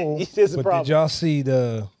like oh, that, there's a but problem. did y'all see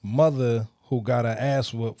the mother who got her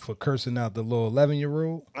ass whooped for cursing out the little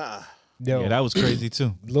 11-year-old? Yo, Yeah, that was crazy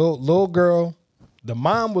too. little girl. The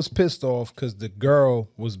mom was pissed off because the girl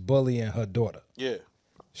was bullying her daughter. Yeah.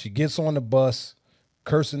 She gets on the bus,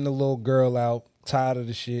 cursing the little girl out, tired of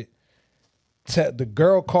the shit. The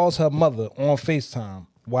girl calls her mother on FaceTime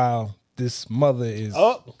while this mother is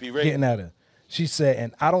Be ready. getting at her. She said,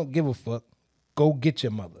 and I don't give a fuck. Go get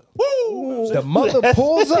your mother. Woo! The mother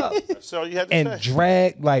pulls up That's all you had to and say.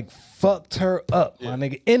 dragged, fucked her up, my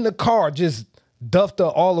nigga. In the car, just duffed her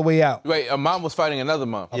all the way out. Wait, a mom was fighting another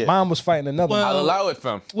mom. Mom was fighting another I'll mom. allow it,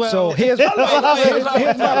 fam. So here's my position.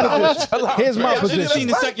 Here's my I should have position. seen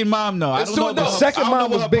the second mom though. I don't know. The second mom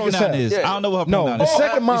was big as hell. I don't know what her No, pronoun the is.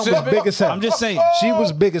 second mom was big as hell. I'm just saying. She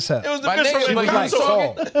was big as hell. It was the My bitch nigga, from but you like Encanto.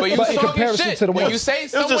 tall. but you But in talking comparison shit. to the When one- you say It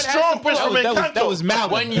was someone a has strong to pull bitch up, from Encanto. That was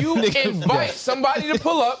Malcolm. when you invite somebody to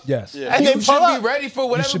pull up, Yes. And you they should pull up. be ready for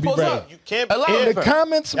whatever should be pulls ready. up. You can't Allow In it, the fam.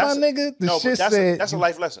 comments, my That's a- nigga, the no, shit but said that's a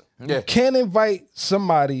life lesson. Yeah. you can't invite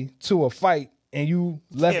somebody to a fight and you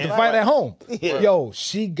left the Yeah, fight right. at home. Yeah. Yo,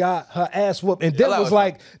 she got her ass whooped. And then Allow was it,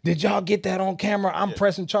 like, did y'all get that on camera? I'm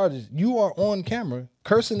pressing charges. You are on camera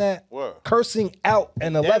cursing Word. cursing out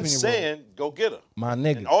an Then 11-year-old. saying, go get her. My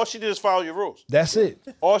nigga. And all she did is follow your rules. That's it.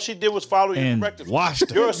 All she did was follow your And directives. washed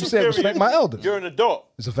her. You're a You said superior. respect my elders. You're an adult.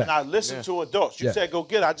 It's a fact. Now listen to adults. You Yeah. said go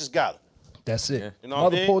get her. I just got her. That's it. You know what I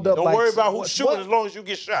Mother mean? pulled up Don't like, worry about who's what- shooting what? as long as you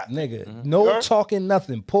get shot. Nigga, no Her? talking,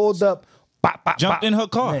 nothing. Pulled up, bop, bop, Jumped bop. in her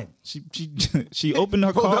car. Man. She opened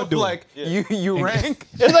her Pulled car up door. like you rang.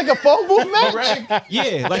 It's like a phone booth match. Rang.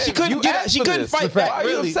 Yeah, like she You couldn't get. asked She for couldn't this. fight It's a fact. back. Why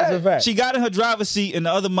you Really, upset? It's a fact. she got in her driver's seat, and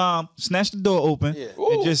the other mom snatched the door open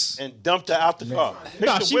and just. And dumped her out the car. Picked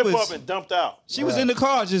Nah, the she whip was- up and dumped out. She was in the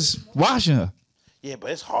car just washing her. Yeah,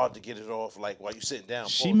 but it's hard to get it off like while you sitting down.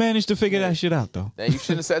 She Pause. managed to figure that shit out though. Then you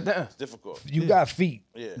shouldn't have sat down. It's difficult. You got feet.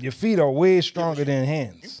 Yeah. Your feet are way stronger than You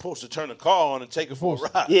hands. supposed to turn the car on and take it for a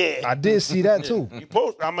ride. Yeah. I did see that too. You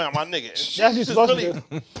post, I mean, my nigga. That's She's what you're just supposed really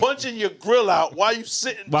to punching your grill out while you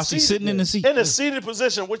sitting. While she's sitting in the seat. In a seated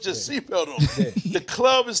position with your seatbelt on. The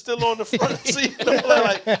club is still on the front seat.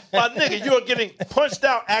 Like, my nigga, you are getting punched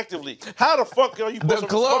out actively. How the fuck are you supposed The to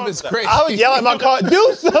club respond is to that? crazy. I was yelling at my car,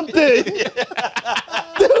 do something.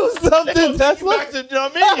 Do They something. gonna take That's you back to, you know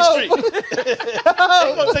what I mean, Street.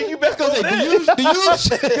 They gonna take you back over there. Because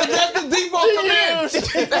that's the default command.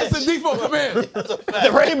 That's the default command.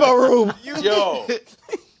 the rainbow room. Yo,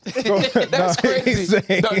 That's crazy.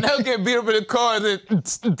 saying- Darnell get beat up in the car and then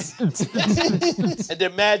and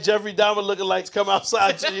then Mad Jeffrey Dahmer looking likes come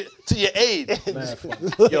outside to your aid.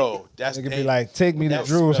 Yo, that's It could be dangerous. like, take me to That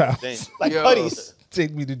Drew's smells house. dangerous. Like Yo. putties.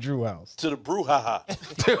 Take me to Drew house. To the brouhaha.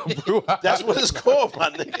 That's what it's called, my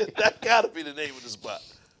nigga. That gotta be the name of the spot.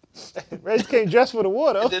 Reg came dressed for the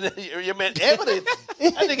war, though. And then your man evidence.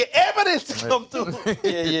 That nigga evidence come through.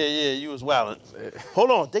 Yeah. You was wildin'.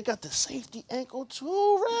 Hold on, they got the safety ankle too,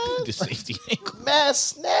 Reg. The safety ankle. Mad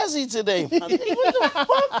snazzy today, my nigga. What the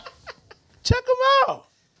fuck? Check him out.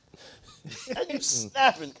 And you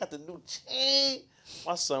snapping. Got the new chain.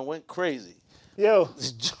 My son went crazy. Yo,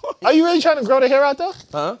 are you really trying to grow the hair out, though?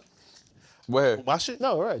 Huh? Where? My shit?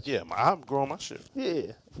 No, right. Yeah, I'm growing my shit.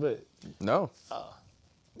 Yeah, but No.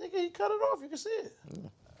 Nigga, he cut it off. You can see it.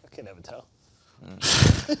 I can never tell.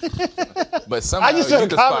 But somehow you just saw can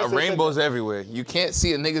the comments spot that said rainbows everywhere. You can't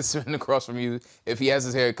see a nigga sitting across from you if he has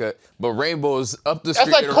his haircut, but rainbows up the That's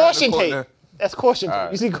street like and around caution the tape. corner. That's caution tape.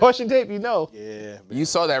 right. You see caution tape, you know. Yeah, man. You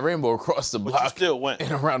saw that rainbow across the block you still went.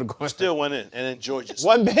 and around the corner. Still went in and enjoyed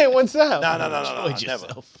yourself. One band, one sound. No, never.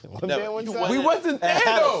 One Never. band, one You sound. went We in wasn't and there,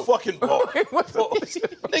 had though. a fucking ball.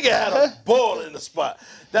 Nigga had a ball in the spot.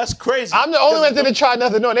 That's crazy. I'm the only one that didn't try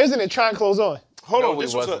nothing on. They was in there trying clothes on. Hold No, on, we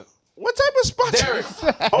this was wasn't. what type of spot? Derek,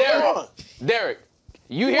 Hold Derek. on. Derek,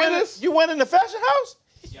 you hear this? You went in the fashion house?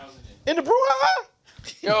 In the brouhaha?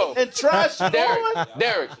 Yo, And tried shit on?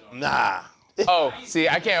 Derek. Nah. Oh, see,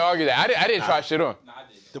 I can't argue that. I didn't try shit on.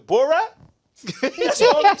 The Borat? That's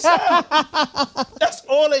all they sell. That's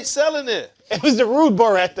all they sell in there. It was the rude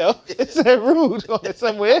Borat, though. It said rude on it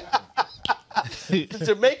somewhere. The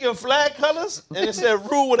Jamaican flag colors, and it said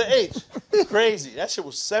Rue with an H. Crazy. That shit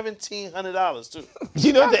was $1,700 too.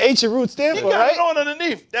 You know what the H and rude stand You for, got right? it on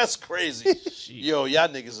underneath. That's crazy. Yo, y'all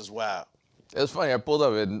niggas is wild. It was funny. I pulled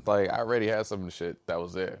up and like I already had some of the shit that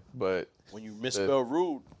was there, but When you misspell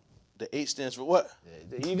rude, the H stands for what?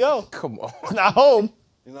 There you go. come on, It's not home.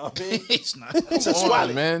 You know what I mean? It's not. It's a come on,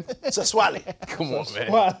 swally. man. It's a swally. Come on,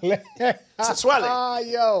 man. It's a swally. Ah,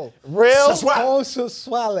 yo. Real. It's a swally. Oh, so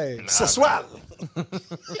swallow. It's a swally. You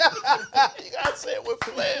gotta say it with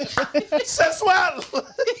flair. It's a swally.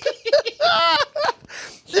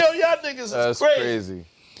 Yo, y'all niggas is That's crazy. crazy.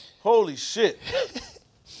 Holy shit.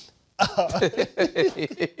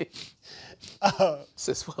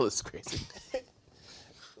 Sis, well, it's crazy.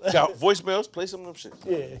 Got voicemails? Play some of them shit.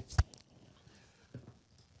 Yeah.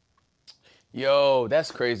 Yo,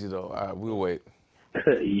 that's crazy though. All right, we'll wait.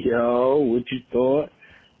 Yo, what you thought?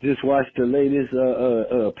 Just watched the latest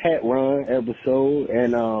Pat Ron episode,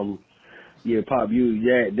 and yeah, Pop,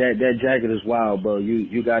 that jacket is wild, bro.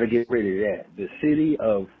 You got to get rid of that. The city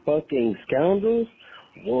of fucking scoundrels.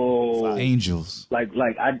 Whoa. Angels. Like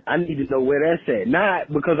I need to know where that's at.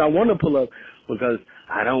 Not because I want to pull up, because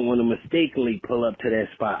I don't want to mistakenly pull up to that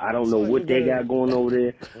spot. I don't know what they got going over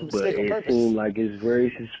there, but Mistake on it purpose. seems like it's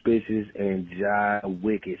very suspicious and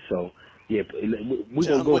wicked. So yeah, we're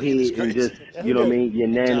John gonna go Wick ahead is and crazy. just, you know what I mean,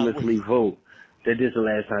 unanimously Wick. vote that this is the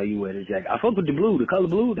last time you wear the jacket. I fuck with the blue, the color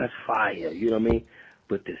blue, that's fire. You know what I mean?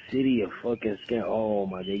 But the city of fucking oh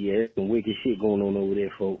my god, yeah, there's some wicked shit going on over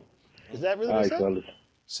there, folks. Is that really All what right, you said? fellas.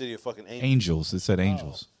 City of fucking angels. Angels. It said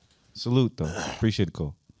angels. Salute though. Appreciate the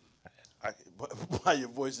call. Why your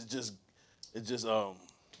voice is just, you know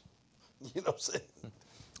what I'm saying?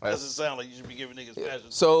 Doesn't sound like you should be giving niggas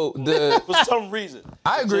passion. So the For some reason.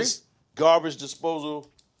 I It's agree. just garbage disposal,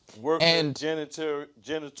 work And-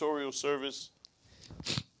 janitorial service,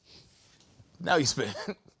 now you spit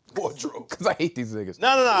wardrobe. because I hate these niggas. No,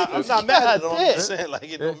 I'm not mad at it. I'm That's just saying, like,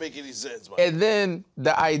 it don't make any sense. Man. And then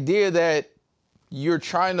the idea that you're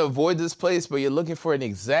trying to avoid this place, but you're looking for an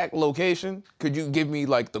exact location. Could you give me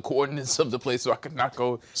like the coordinates of the place so I can not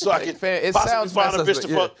go? So I Like, can fam, it possibly sounds find a mad bitch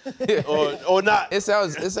to suspect. fuck, or not. It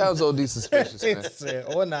sounds OD suspicious, man.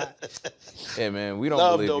 Said, or not. Yeah, man, we don't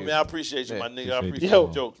Love believe though, you. man. I appreciate you, Yeah. my nigga. I Appreciate appreciate you.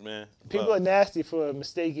 the jokes, man. People Love. are nasty for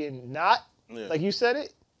mistaking not, Yeah. like you said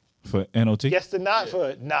it. For NOT? Guess the not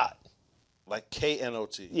for not. Like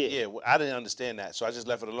KNOT. Yeah. Well, I didn't understand that, so I just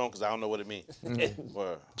left it alone because I don't know what it means.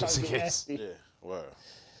 Word. Just in Trying to be case. nasty. Yeah. Word.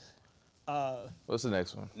 What's the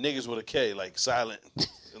next one? Niggas with a K, like silent.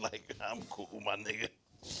 Like, I'm cool, my nigga.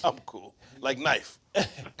 I'm cool. Like knife. Knife.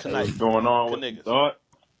 What's going on with Niggas. the thought?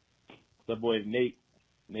 That boy Nate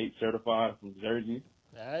certified from Jersey.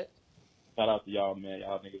 All right. Shout out to y'all, man.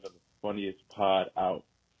 Y'all niggas are the funniest pod out.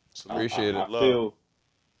 Appreciate I it. feel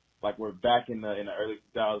like we're back in the early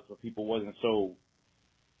 2000s where people wasn't so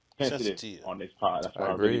sensitive Sensitive. on this pod. That's why I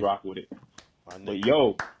I really agree. rock with it. My But nigga.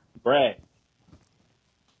 yo, Brad,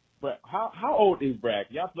 how old is Brad?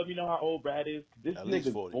 Y'all let me know how old Brad is. This At least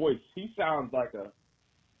nigga's 40. voice, he sounds like a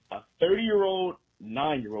 30-year-old,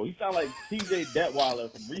 9-year-old. He sounds like TJ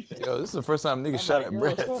Detweiler from Recess. Yo, this is the first time niggas shot at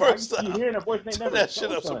Brad. First You time. hearing that voice, they Turn never that shit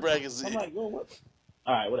show up so son. Brad can see I'm it. like, yo, what?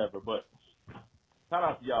 All right, whatever. But shout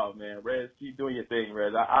out to y'all, man. Rez, keep doing your thing,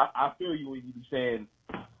 Rez. I feel you when you be saying,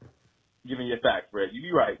 giving your facts, Rez. You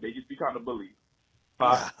be right. They just be trying to bully you.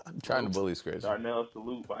 Pop. I'm trying to bully Scratch. Darnell,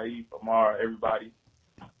 salute, Vaif, Amar, everybody.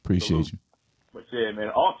 Appreciate Salute. you. But yeah, man.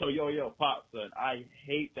 Also, yo, Pop, son, I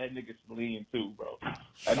hate that nigga Salim too, bro.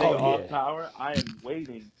 That nigga off tower, I am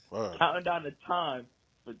waiting, counting down the time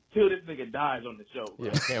until this nigga dies on the show, bro.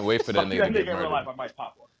 Yeah, I can't wait for that nigga to that get nigga in real life, murdered. I might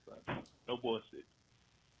pop one, son. No bullshit.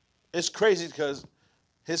 It's crazy because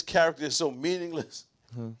his character is so meaningless.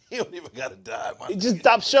 He don't even gotta die, man. Just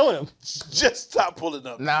stop showing him. Just stop pulling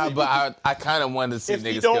up. Nah, but I kind of wanted to see if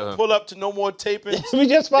niggas he kill don't him. pull up to no more tapings, We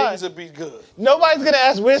just fine. niggas will be good. Nobody's gonna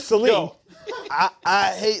ask where's Salim. Yo,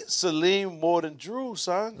 I hate Salim more than Drew,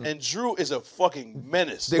 son. And Drew is a fucking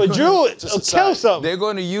menace. But Drew will to kill society. something. They're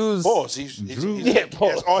going to use. Pause. Drew- Yeah, pause.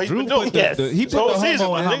 That's all he's been doing. He put the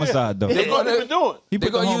homo in homicide, though. That's all he's been doing. He They're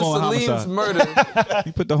put the going to use homo in Salim's homicide. murder.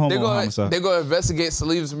 He put the homo in homicide. They're going to investigate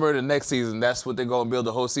Salim's murder next season. That's what they're going to build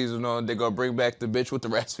the whole season on. They're going to bring back the bitch with the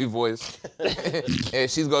raspy voice. And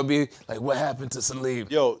she's going to be like, what happened to Salim?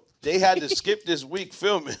 Yo, they had to skip this week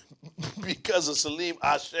filming because of Salim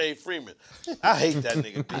Ashe Freeman. I hate that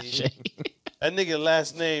nigga, B. That nigga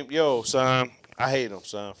last name, yo, son, I hate him,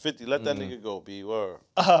 son. 50, let that nigga go, B. Word.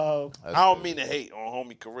 I don't mean to hate on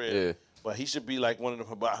homie career. Yeah. But he should be like one of them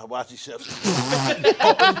hibachi chefs.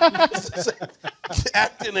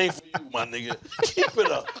 Acting ain't for you, my nigga. Keep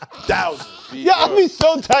it up. 1,000. B. Yeah, I'd be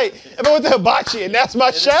so tight if I went to hibachi and that's my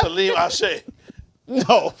And it's chef. Salim Ashe.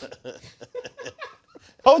 No.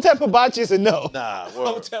 Hotep hibachi is a no. Nah, word.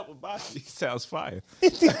 Hotel Hibachi sounds fire.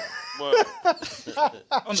 Word.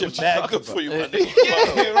 Shit mad good for you, my nigga.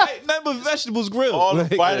 Yeah, right? Nothing but vegetables grilled. All the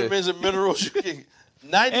Like, vitamins and minerals you can.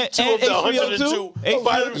 92 And of the 102 H3O2?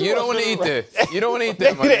 vitamins. You don't want to eat that. You don't want to eat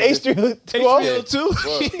that, my The nigga. H3O2.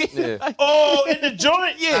 HBO2? Yeah. Oh, in the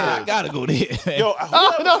joint? Yeah, I gotta go there. Yo,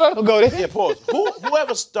 No, go there. yeah, pause.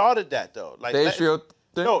 Whoever started that, though? Like, The H3O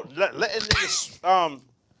thing? No, letting niggas, I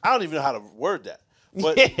don't even know how to word that.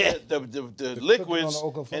 But Yeah. the liquids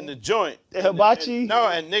on the Okafor? and the joint. The hibachi?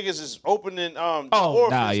 And niggas is opening Oh,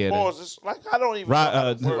 orifice nah, yeah, pause. It's like, I don't even know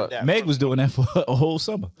how to word that. Meg was doing that for a whole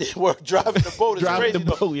summer. We're driving the boat is Driving crazy, the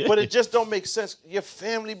though. boat, yeah. But it just don't make sense. Your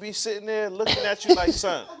family be sitting there looking at you like,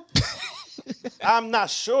 son, I'm not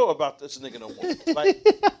sure about this nigga no more. Like,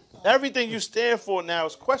 everything you stand for now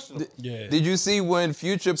is questionable. Yeah. Did you see when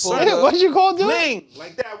Future pulled Son, up? What you call doing? Lean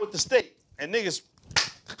like that with the steak. And niggas,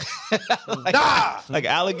 nah. Like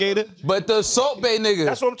alligator? But the Salt Bay nigga.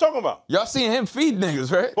 That's what I'm talking about. Y'all seen him feed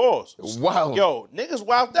niggas, right? Pause. Wow. Yo, niggas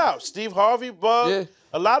wilded out. Steve Harvey, Bug. Yeah.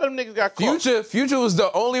 A lot of them niggas got caught. Future was the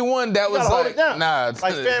only one that You was gotta hold like, it down. nah,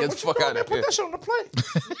 Like, fam, get the what you fuck doing, out man? of Put here. that shit on the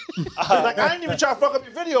plate. Like, I ain't even trying to fuck up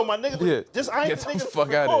your video, my nigga. Yeah. This I ain't Get the the nigga fuck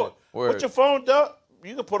to outta here. record. Word. Put your phone up.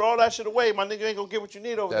 You can put all that shit away. My nigga ain't gonna get what you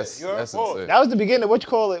need over That's there. You heard? Pause. insane. That was the beginning of what you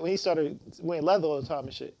call it when he started wearing leather all the time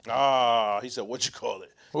and shit. Ah, he said, what you call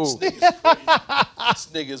it? Who? This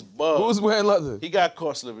nigga's Bug. Who's wearing leather? He got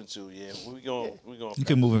cost living too, yeah. We going You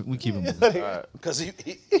can move it. We keep it moving. because he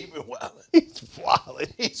been wildin'. He's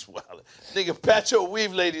wildin'. He's wildin'. Nigga, Patcho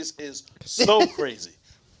Weave Ladies is so crazy.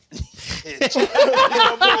 Leave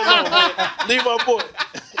my boy alone, man. Leave my boy.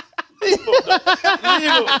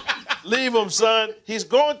 Leave him, son. He's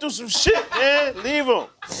going through some shit, man. Leave him.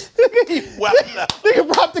 He wildin' out.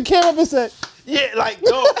 Nigga propped the camera up and said, Yeah, like,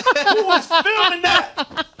 yo, who was filming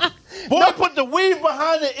that? Boy, put the weave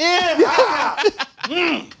behind the ear. Ah.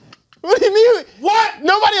 what do you mean? What?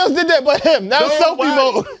 Nobody else did that but him. That was selfie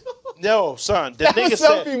mode. No, son. The That nigga was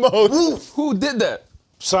said, selfie mode. Who did that?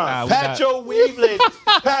 son, we Patcho Weave Ladies.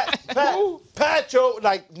 Patcho,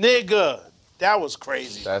 like, nigga. That was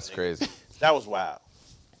crazy. That's nigga. crazy. That was wild.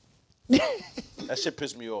 That shit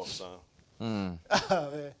pissed me off, son. Oh, man.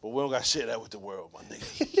 But we don't got shit out with the world, my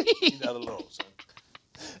nigga. Leave that alone,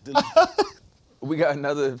 son. We got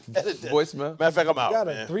another Edit that. voicemail. Matter of fact, I'm out, Got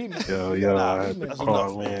a man. 3 minute. Yo, Nah, I had to that's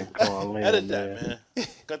call enough. in, Edit that, man.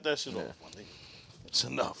 Cut that shit off, my nigga. It's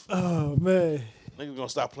enough. Oh, man. Nigga gonna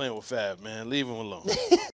stop playing with Fab, man. Leave him alone.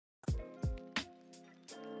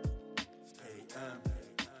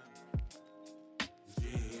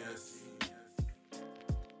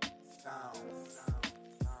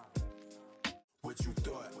 What you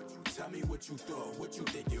thought? Tell me what you thought. What you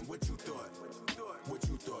thinking? What you thought? What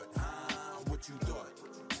you thought? What you thought?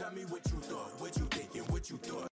 Tell me what you thought. What you thinking? What you thought?